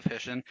it comes to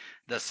fishing.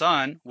 The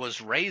son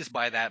was raised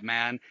by that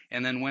man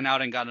and then went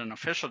out and got an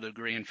official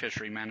degree in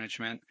fishery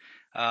management.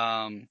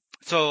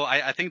 So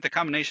I think the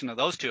combination of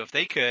those two, if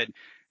they could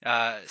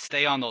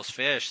stay on those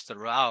fish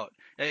throughout.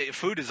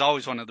 Food is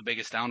always one of the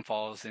biggest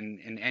downfalls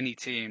in any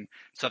team.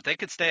 So if they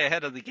could stay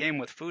ahead of the game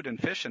with food and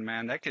fishing,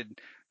 man,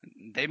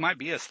 they might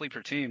be a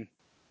sleeper team.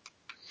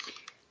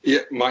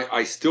 Yeah,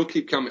 I still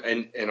keep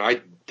coming, and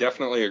I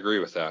definitely agree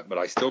with that, but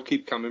I still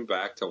keep coming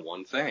back to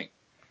one thing.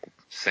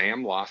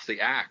 Sam lost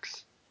the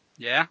axe.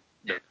 Yeah.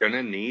 They're going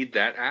to need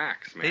that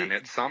axe, man,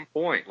 at some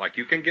point. Like,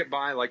 you can get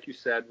by, like you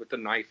said, with the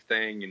knife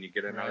thing, and you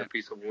get another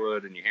piece of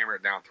wood, and you hammer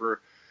it down through.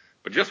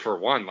 But just for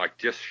one, like,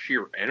 just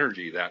sheer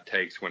energy that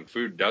takes when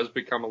food does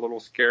become a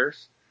little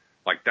scarce,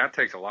 like, that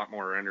takes a lot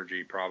more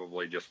energy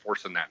probably just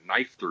forcing that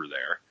knife through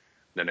there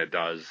than it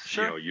does,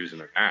 using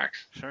an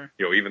axe. Sure.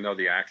 Even though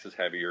the axe is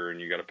heavier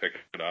and you got to pick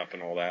it up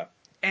and all that.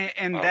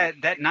 And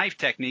that knife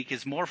technique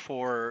is more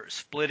for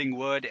splitting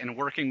wood and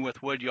working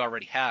with wood you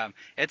already have.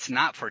 It's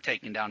not for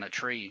taking down a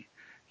tree,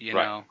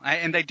 know.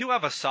 And they do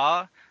have a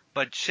saw,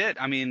 but shit,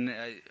 I mean,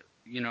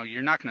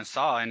 you're not going to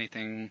saw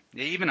anything.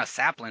 Even a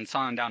sapling,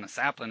 sawing down a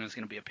sapling is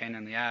going to be a pain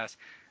in the ass.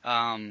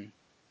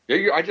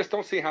 I just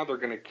don't see how they're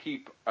going to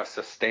keep a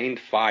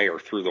sustained fire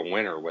through the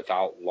winter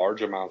without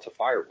large amounts of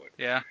firewood.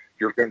 Yeah.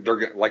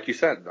 They're like you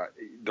said,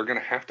 they're going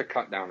to have to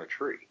cut down a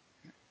tree.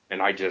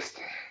 And I just,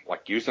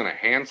 like, using a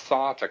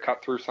handsaw to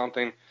cut through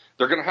something,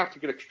 they're going to have to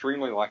get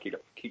extremely lucky to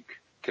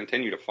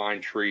continue to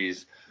find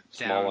trees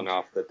small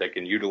enough that they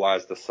can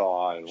utilize the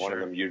saw and one of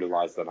them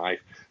utilize the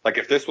knife. Like,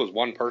 if this was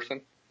one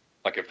person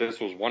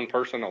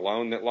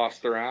alone that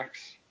lost their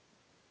axe,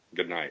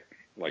 good night.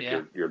 Like,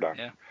 you're done.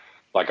 Yeah.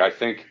 Like, I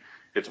think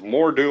it's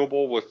more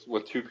doable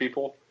with two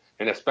people,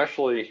 and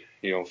especially,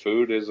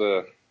 food is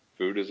a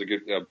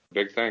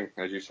big thing,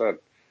 as you said.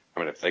 I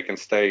mean, if they can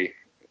stay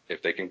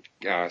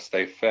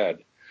fed,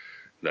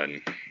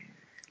 then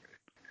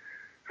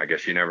I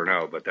guess you never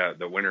know. But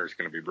the winter is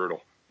going to be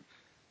brutal.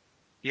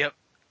 Yep.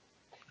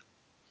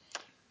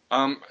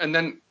 And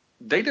then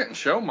they didn't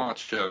show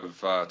much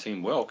of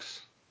Team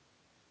Wilkes.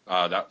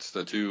 That's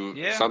the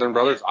two Southern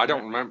brothers. I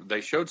don't remember.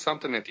 They showed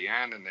something at the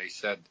end, and they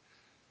said,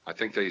 I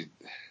think they,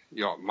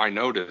 my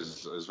note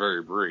is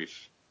very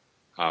brief.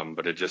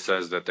 But it just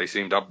says that they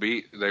seemed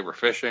upbeat. They were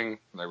fishing.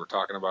 They were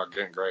talking about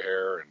getting gray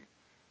hair, and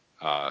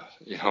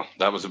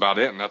that was about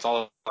it, and that's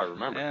all I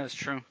remember. Yeah, that's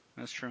true.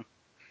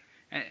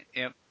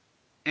 Yep.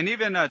 And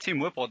even Team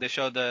Whipple, they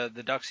showed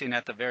the duck scene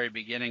at the very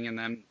beginning, and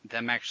then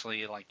them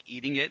actually like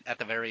eating it at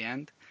the very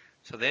end.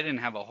 So they didn't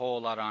have a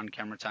whole lot on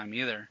camera time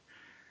either.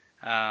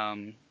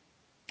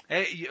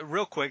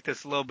 Real quick, this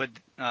is a little bit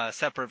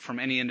separate from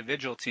any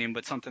individual team,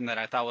 but something that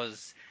I thought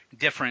was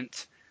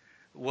different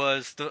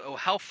was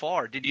how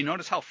far. Did you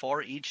notice how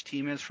far each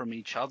team is from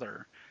each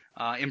other?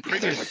 In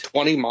previous, like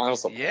 20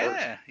 miles apart.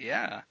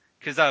 Yeah.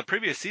 Because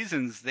previous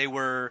seasons they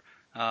were,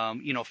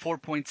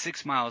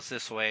 4.6 miles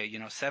this way,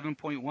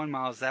 7.1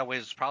 miles that way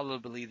is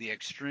probably the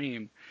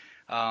extreme.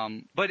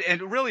 But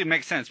it really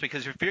makes sense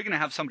because if you're going to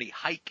have somebody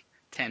hike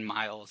 10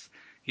 miles,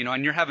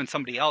 and you're having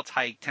somebody else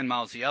hike 10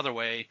 miles the other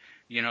way,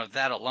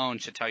 that alone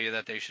should tell you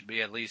that they should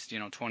be at least,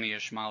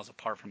 20-ish miles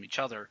apart from each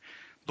other.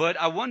 But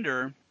I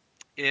wonder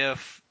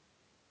if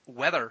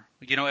weather,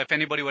 if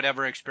anybody would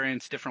ever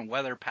experience different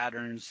weather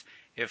patterns,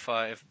 if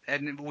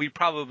and we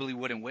probably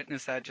wouldn't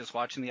witness that just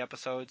watching the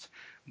episodes,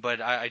 but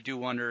I do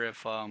wonder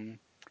if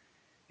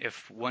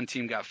one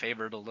team got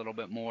favored a little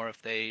bit more,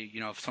 if they,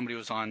 if somebody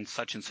was on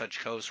such and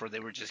such coast where they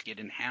were just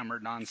getting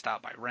hammered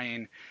nonstop by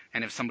rain,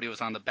 and if somebody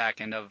was on the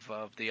back end of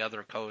the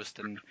other coast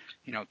and,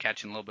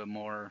 catching a little bit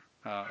more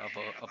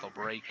of a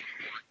break.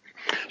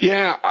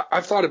 Yeah,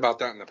 I've thought about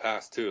that in the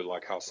past too,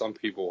 like how some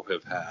people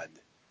have had,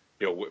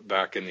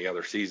 back in the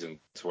other seasons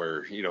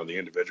where, the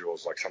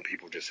individuals, like some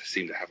people just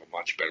seem to have a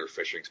much better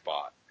fishing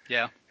spot.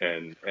 Yeah.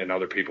 And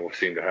other people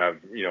seem to have,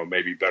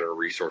 maybe better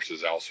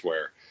resources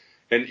elsewhere.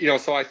 And,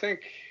 so I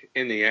think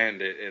in the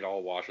end, it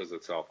all washes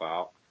itself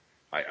out.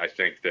 I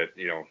think that,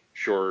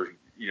 sure,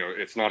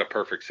 it's not a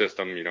perfect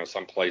system.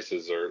 Some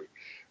places are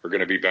going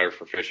to be better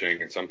for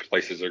fishing, and some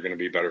places are going to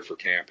be better for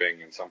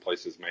camping, and some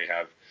places may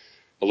have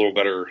a little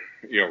better,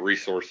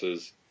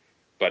 resources.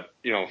 But,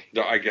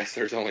 I guess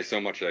there's only so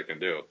much they can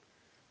do.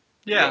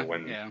 Yeah.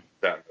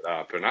 That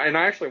up. And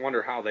I actually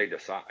wonder how they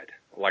decide.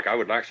 Like, I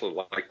would actually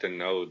like to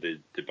know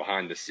the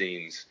behind the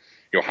scenes,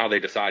 how they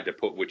decide to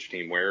put which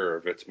team where, or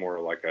if it's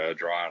more like a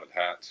draw out of the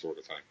hat sort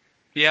of thing.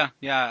 Yeah,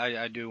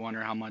 I do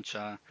wonder how much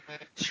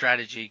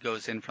strategy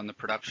goes in from the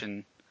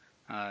production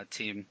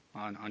team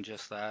on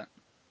just that.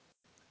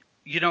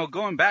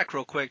 Going back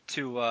real quick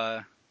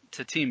to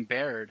Team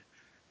Baird,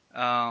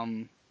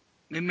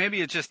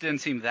 maybe it just didn't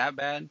seem that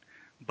bad,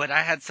 but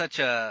I had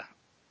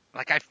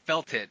I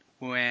felt it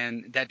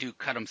when that dude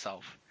cut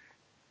himself.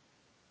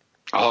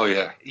 Oh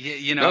yeah.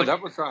 You No, know,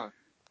 that was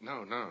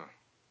no.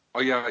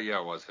 Oh yeah,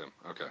 it was him.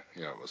 Okay,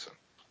 yeah, it was him.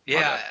 My yeah,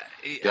 bad.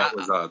 Yeah, it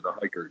was the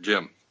hiker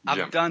Jim.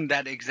 I've done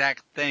that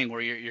exact thing where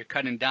you're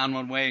cutting down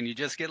one way and you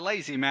just get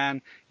lazy,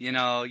 man. You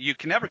know, you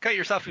can never cut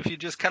yourself if you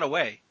just cut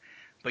away.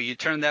 But you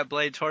turn that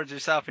blade towards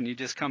yourself and you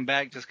just come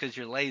back just because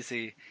you're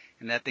lazy,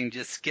 and that thing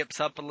just skips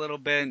up a little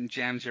bit and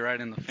jams you right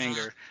in the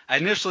finger. I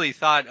initially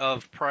thought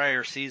of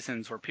prior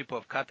seasons where people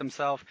have cut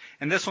themselves,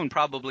 and this one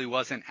probably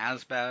wasn't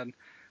as bad.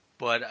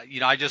 But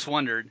I just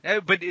wondered.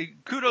 But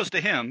kudos to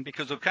him,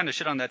 because we've kind of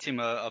shit on that team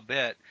a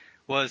bit.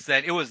 Was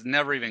that it was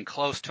never even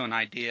close to an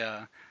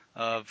idea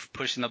of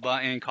pushing the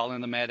button,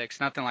 calling the medics,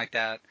 nothing like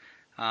that.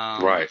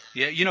 Right.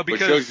 Yeah, Which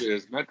shows because you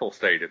his mental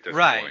state at this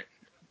right. point.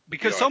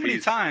 Because so If many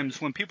he's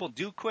times when people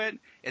do quit,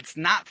 it's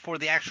not for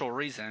the actual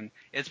reason.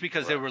 It's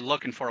because they right. were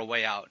looking for a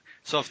way out.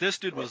 So if this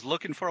dude was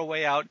looking for a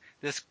way out,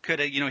 this could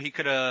have, he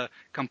could have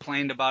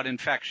complained about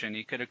infection.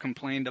 He could have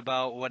complained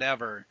about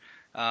whatever.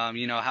 How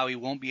he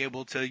won't be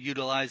able to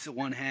utilize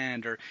one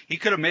hand, or he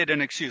could have made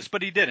an excuse,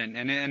 but he didn't,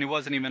 and he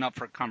wasn't even up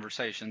for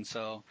conversation.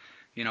 So,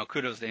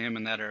 kudos to him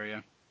in that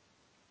area.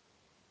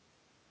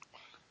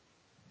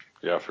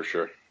 Yeah, for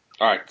sure.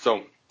 All right,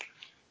 so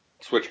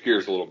switch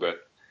gears a little bit.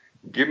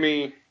 Give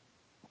me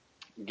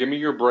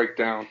your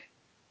breakdown.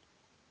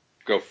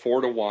 Go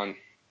 4-1.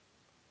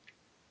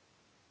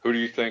 Who do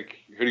you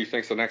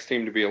think's the next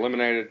team to be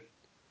eliminated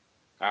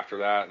after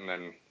that,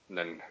 and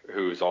then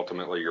who's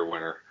ultimately your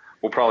winner?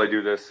 We'll probably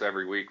do this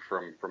every week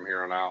from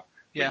here on out.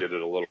 Yeah. We did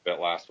it a little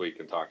bit last week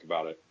and talked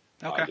about it.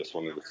 Okay. I just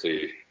wanted to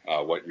see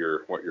what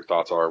your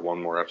thoughts are.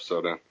 One more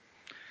episode in.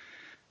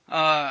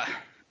 All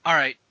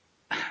right.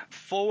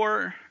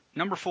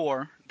 Number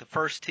 4, the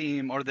first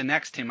team, or the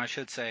next team, I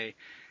should say,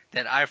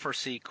 that I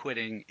foresee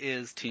quitting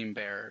is Team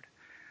Baird.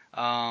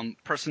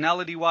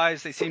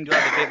 Personality-wise, they seem to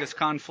have the biggest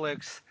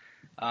conflicts.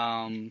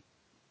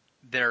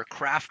 Their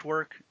craft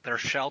work, their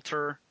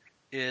shelter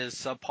is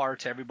subpar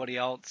to everybody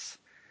else.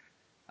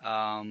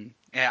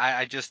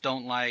 I just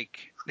don't like.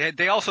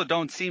 They also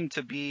don't seem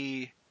to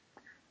be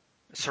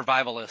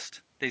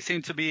survivalist. They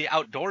seem to be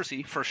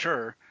outdoorsy for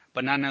sure,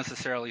 but not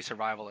necessarily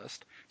survivalist.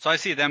 So I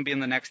see them being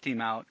the next team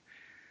out.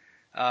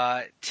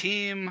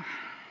 Team,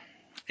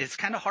 it's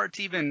kind of hard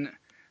to even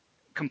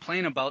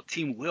complain about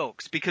Team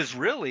Wilkes, because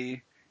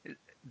really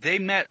they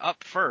met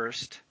up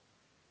first,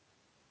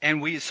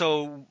 and we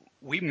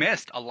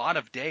missed a lot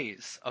of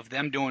days of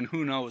them doing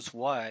who knows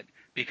what,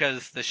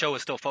 because the show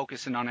is still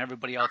focusing on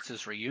everybody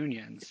else's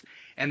reunions.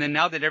 And then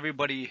now that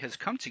everybody has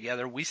come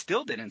together, we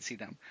still didn't see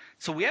them.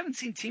 So we haven't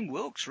seen Team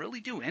Wilkes really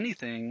do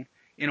anything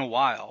in a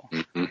while.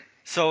 Mm-hmm.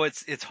 So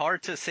it's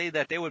hard to say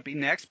that they would be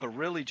next, but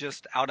really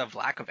just out of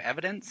lack of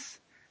evidence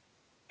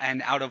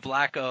and out of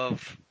lack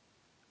of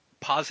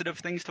positive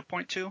things to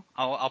point to,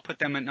 I'll put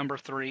them at number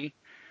 3.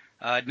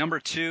 Number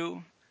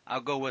 2,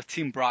 I'll go with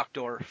Team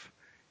Brockdorf.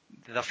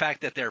 The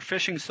fact that they're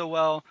fishing so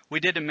well, we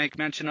didn't make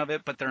mention of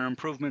it, but there are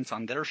improvements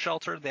on their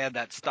shelter. They had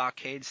that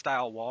stockade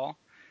style wall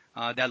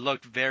that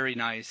looked very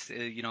nice,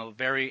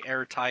 very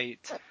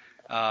airtight,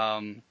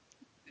 and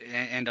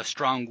a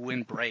strong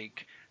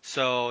windbreak.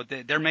 So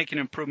they're making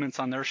improvements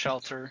on their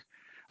shelter.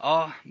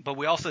 Oh, but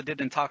we also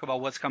didn't talk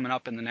about what's coming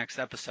up in the next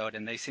episode,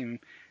 and they seem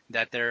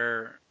that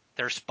their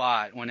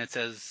spot when it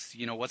says,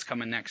 what's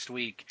coming next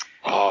week.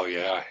 Oh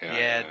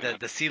yeah.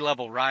 The sea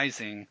level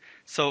rising.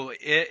 So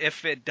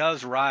if it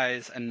does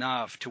rise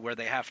enough to where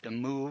they have to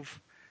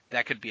move,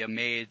 that could be a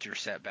major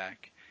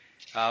setback.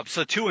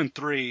 So 2 and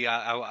 3,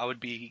 I would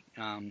be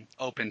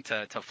open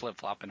to flip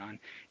flopping on.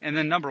 And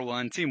then number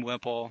 1, Team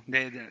Whipple.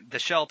 The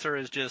shelter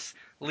is just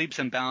leaps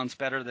and bounds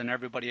better than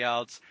everybody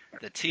else.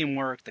 The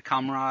teamwork, the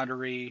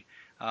camaraderie,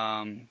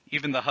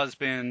 even the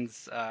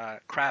husband's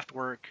craft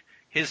work,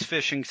 his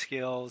fishing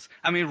skills.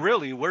 I mean,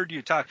 really, where do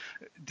you talk?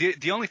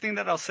 The only thing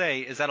that I'll say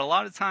is that a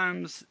lot of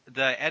times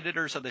the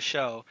editors of the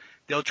show,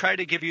 they'll try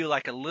to give you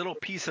like a little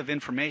piece of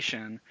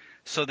information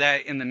so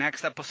that in the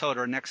next episode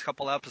or next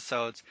couple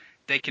episodes,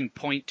 they can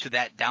point to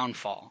that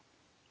downfall.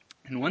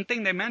 And one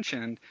thing they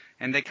mentioned,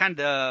 and they kind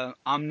of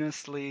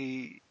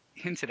ominously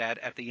hinted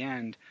at the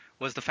end,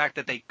 was the fact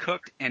that they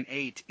cooked and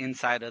ate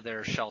inside of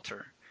their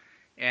shelter.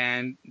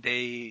 And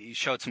they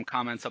showed some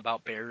comments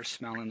about bears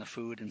smelling the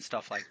food and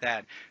stuff like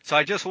that. So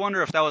I just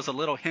wonder if that was a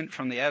little hint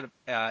from the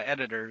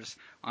editors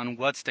on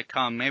what's to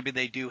come. Maybe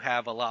they do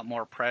have a lot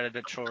more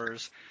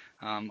predators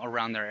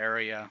around their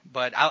area.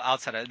 But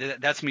outside of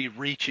that, that's me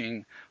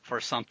reaching for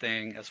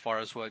something as far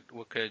as what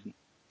could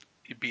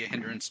be a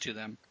hindrance to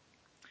them.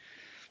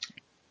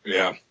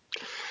 Yeah.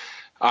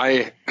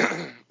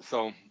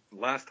 So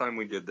last time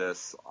we did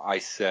this, I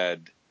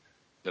said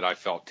that I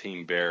felt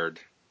Team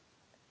Baird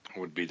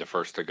would be the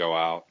first to go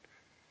out.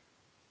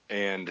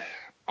 And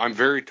I'm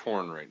very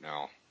torn right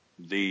now.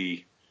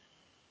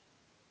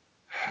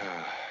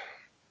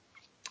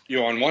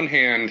 On one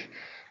hand,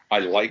 I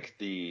like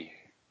the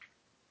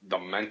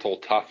mental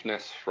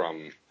toughness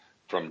from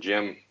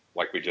Jim,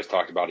 like we just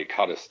talked about. He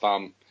cut his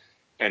thumb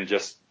and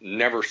just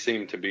never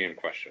seemed to be in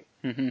question.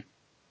 Mm-hmm.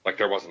 like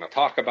there wasn't a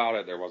talk about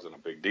it. There wasn't a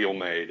big deal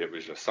made. It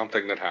was just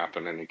something that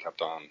happened, and he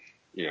kept on,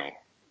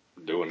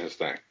 doing his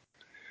thing.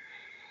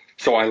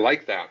 So I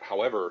like that.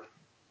 However,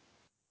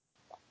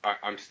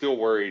 I'm still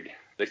worried.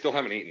 They still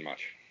haven't eaten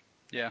much.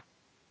 Yeah.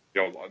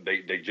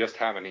 They just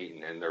haven't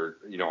eaten, and they're,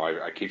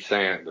 I keep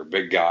saying it, they're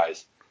big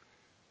guys.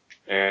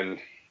 And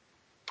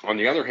on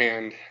the other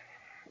hand,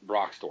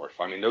 Brocksdorf.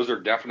 I mean, those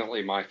are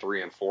definitely my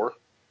 3 and 4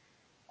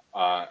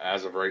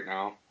 as of right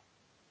now.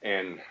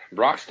 And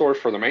Brocksdorf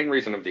for the main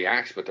reason of the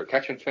axe, but they're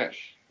catching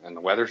fish, and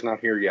the weather's not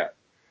here yet.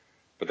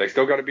 But they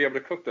still got to be able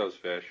to cook those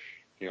fish,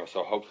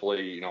 so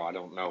hopefully, I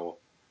don't know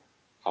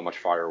how much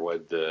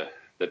firewood the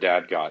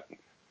dad got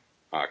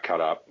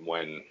cut up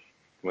when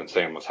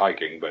Sam was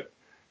hiking, but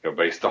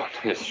based on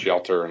his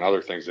shelter and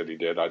other things that he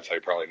did, I'd say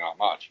probably not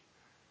much.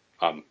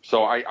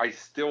 So I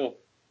still,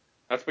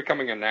 that's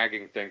becoming a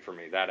nagging thing for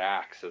me. That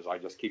axe, is I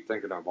just keep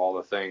thinking of all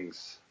the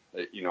things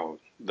that,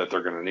 that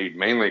they're going to need,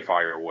 mainly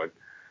firewood,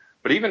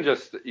 but even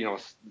just, a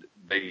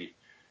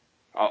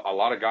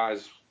lot of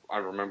guys I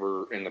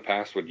remember in the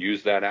past would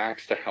use that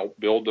axe to help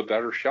build a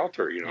better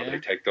shelter. They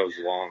take those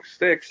long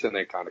sticks and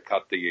they kind of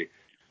cut the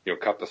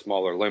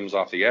smaller limbs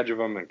off the edge of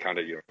them and kind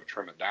of,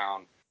 trim it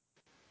down.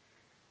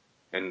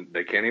 And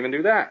they can't even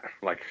do that.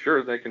 Like,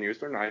 sure, they can use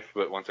their knife,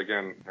 but once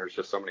again, there's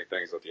just so many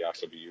things that the axe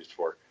would be used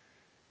for.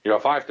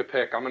 If I have to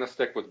pick, I'm going to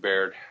stick with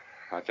Baird.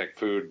 I think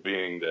food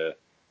being the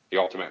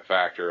ultimate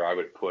factor, I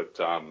would put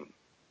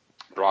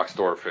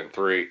Brocksdorf in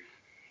 3.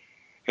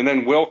 And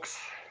then Wilkes,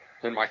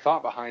 and my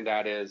thought behind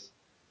that is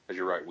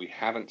you're right, we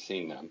haven't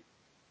seen them.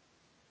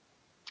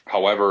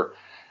 However,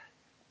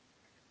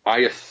 I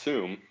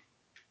assume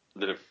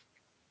that if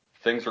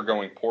things are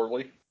going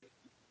poorly,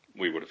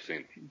 we would have seen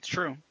them. It's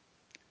true.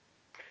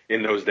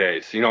 In those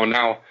days.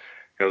 Now,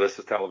 this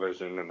is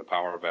television and the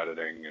power of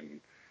editing and,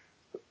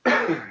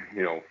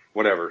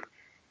 whatever.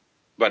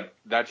 But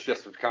that's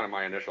just kind of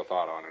my initial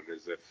thought on it,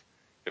 is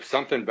if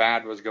something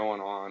bad was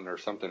going on or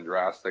something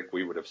drastic,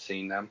 we would have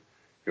seen them.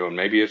 And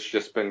maybe it's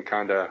just been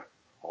kind of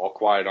all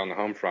quiet on the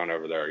home front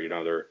over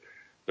there.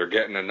 They're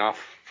getting enough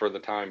for the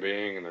time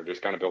being, and they're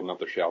just kind of building up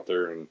the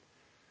shelter.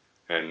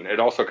 And it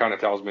also kind of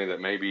tells me that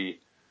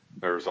maybe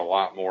there's a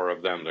lot more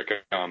of them to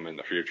come in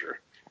the future.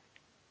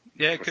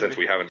 Yeah, since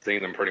we haven't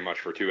seen them pretty much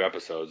for 2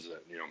 episodes,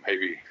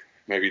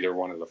 maybe they're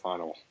one of the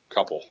final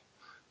couple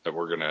that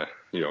we're gonna,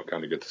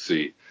 kind of get to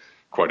see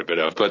quite a bit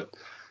of. But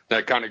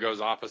that kind of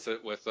goes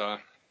opposite with,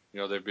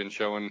 they've been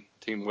showing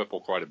Team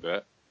Whipple quite a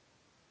bit.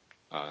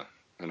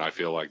 And I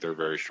feel like they're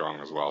very strong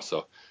as well.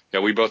 So,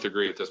 yeah, we both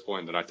agree at this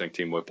point that I think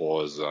Team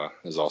Whipple is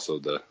also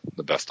the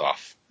best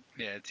off.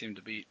 Yeah, it seemed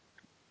to be.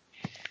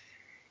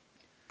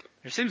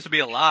 There seems to be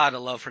a lot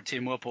of love for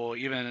Team Whipple,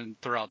 even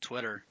throughout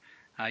Twitter.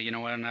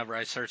 Whenever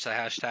I search the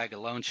hashtag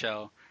Alone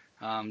Show,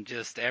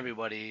 just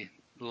everybody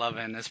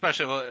loving,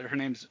 especially her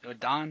name's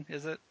Dawn,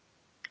 is it?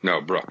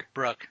 No, Brooke.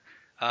 Brooke.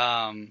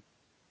 Yeah,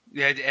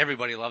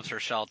 everybody loves her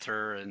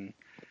shelter, and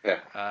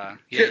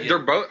they're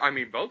both. I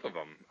mean, both of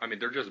them. I mean,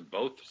 they're just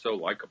both so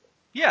likable.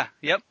 Yeah.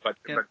 Yep. But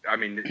I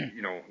mean,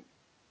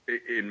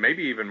 it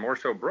maybe even more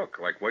so Brooke.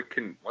 Like,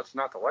 what's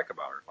not to like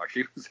about her? Like,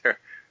 she was there.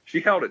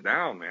 She held it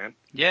down, man.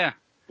 Yeah.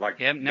 Like,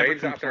 never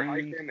Dave's out there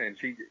hiking, and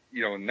she,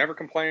 never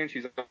complains.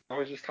 She's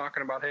always just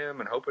talking about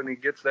him and hoping he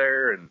gets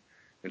there, and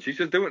she's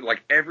just doing it,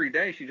 like, every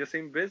day. She just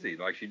seems busy.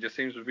 Like, she just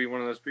seems to be one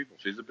of those people.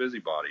 She's a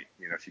busybody.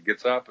 She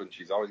gets up, and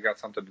she's always got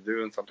something to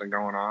do and something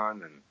going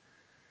on, and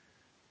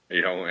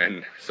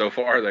and so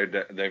far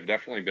they've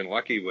definitely been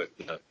lucky with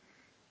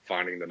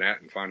finding the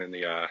net and finding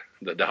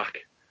the dock.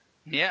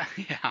 Yeah.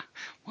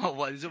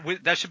 Well,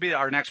 that should be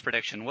our next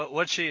prediction.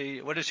 What is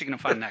she going to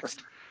find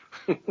next?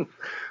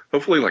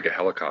 Hopefully, like a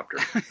helicopter.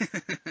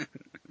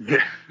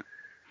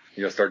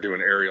 Yeah. Start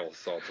doing aerial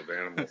assaults of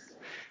animals.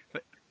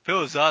 If it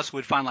was us,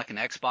 we'd find like an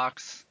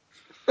Xbox.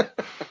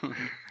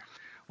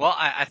 Well,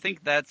 I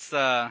think that's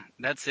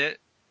it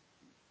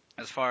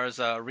as far as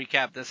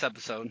recap this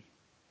episode.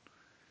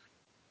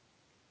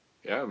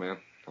 Yeah, man,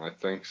 I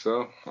think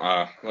so.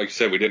 Like you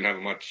said, we didn't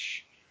have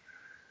much.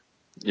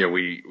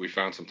 We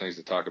found some things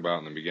to talk about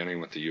in the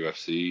beginning with the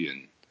UFC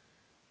and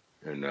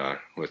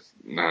with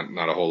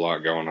not a whole lot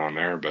going on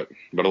there, but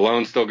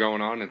Alone's still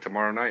going on, and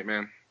tomorrow night,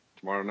 man,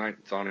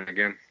 it's on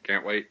again.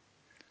 Can't wait.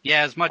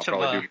 Yeah, as much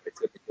I'll of do the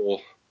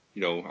typical.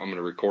 I'm going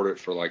to record it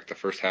for like the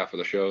first half of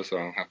the show, so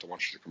I don't have to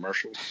watch the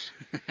commercials.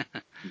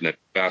 And then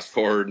fast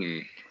forward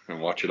and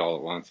watch it all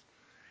at once.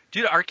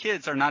 Dude, our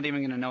kids are not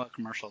even going to know what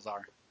commercials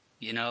are.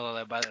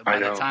 By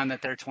the time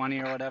that they're 20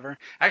 or whatever.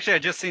 Actually, I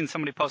just seen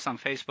somebody post on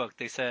Facebook.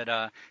 They said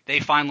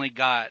they finally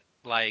got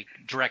like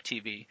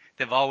DirecTV.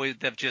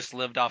 They've just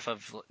lived off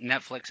of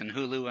Netflix and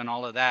Hulu and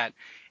all of that,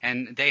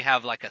 and they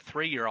have like a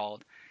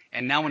 3-year-old.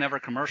 And now whenever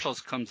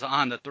commercials comes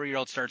on, the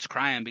 3-year-old starts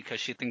crying because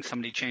she thinks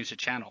somebody changed the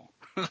channel.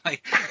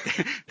 Like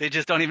they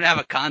just don't even have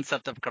a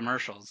concept of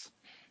commercials.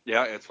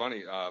 Yeah, it's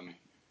funny.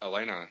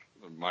 Elena,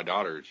 my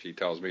daughter, she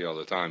tells me all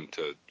the time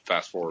to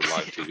fast forward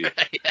live TV.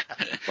 Yeah.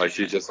 Like,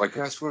 she's just like,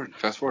 fast forward.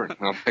 And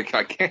I'm like,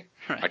 I can't.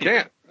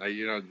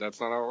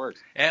 That's not how it works.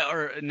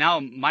 Or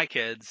now my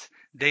kids,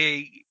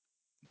 they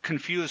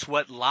confused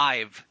what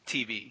live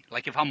TV.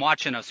 Like if I'm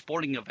watching a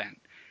sporting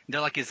event,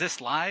 they're like, "Is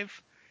this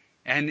live?"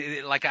 And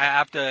like I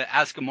have to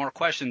ask them more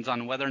questions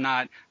on whether or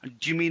not.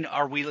 Do you mean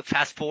are we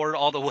fast forward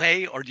all the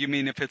way, or do you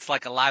mean if it's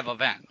like a live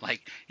event?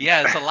 Like,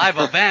 yeah, it's a live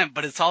event,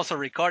 but it's also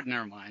recorded.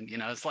 Never mind.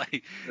 It's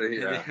like,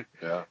 Yeah.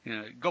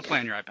 Yeah. Go play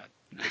on your iPad.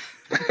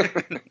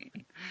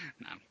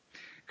 No.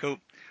 Cool.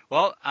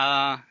 Well,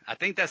 I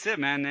think that's it,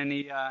 man.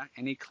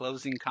 Any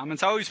closing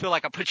comments? I always feel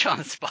like I put you on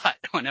the spot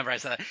whenever I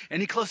say that.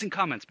 Any closing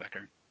comments,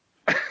 Becker?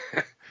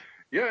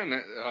 Yeah, and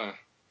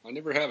I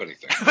never have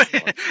anything.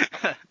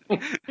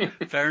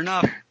 Fair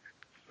enough.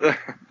 All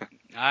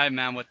right,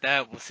 man. With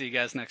that, we'll see you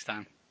guys next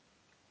time.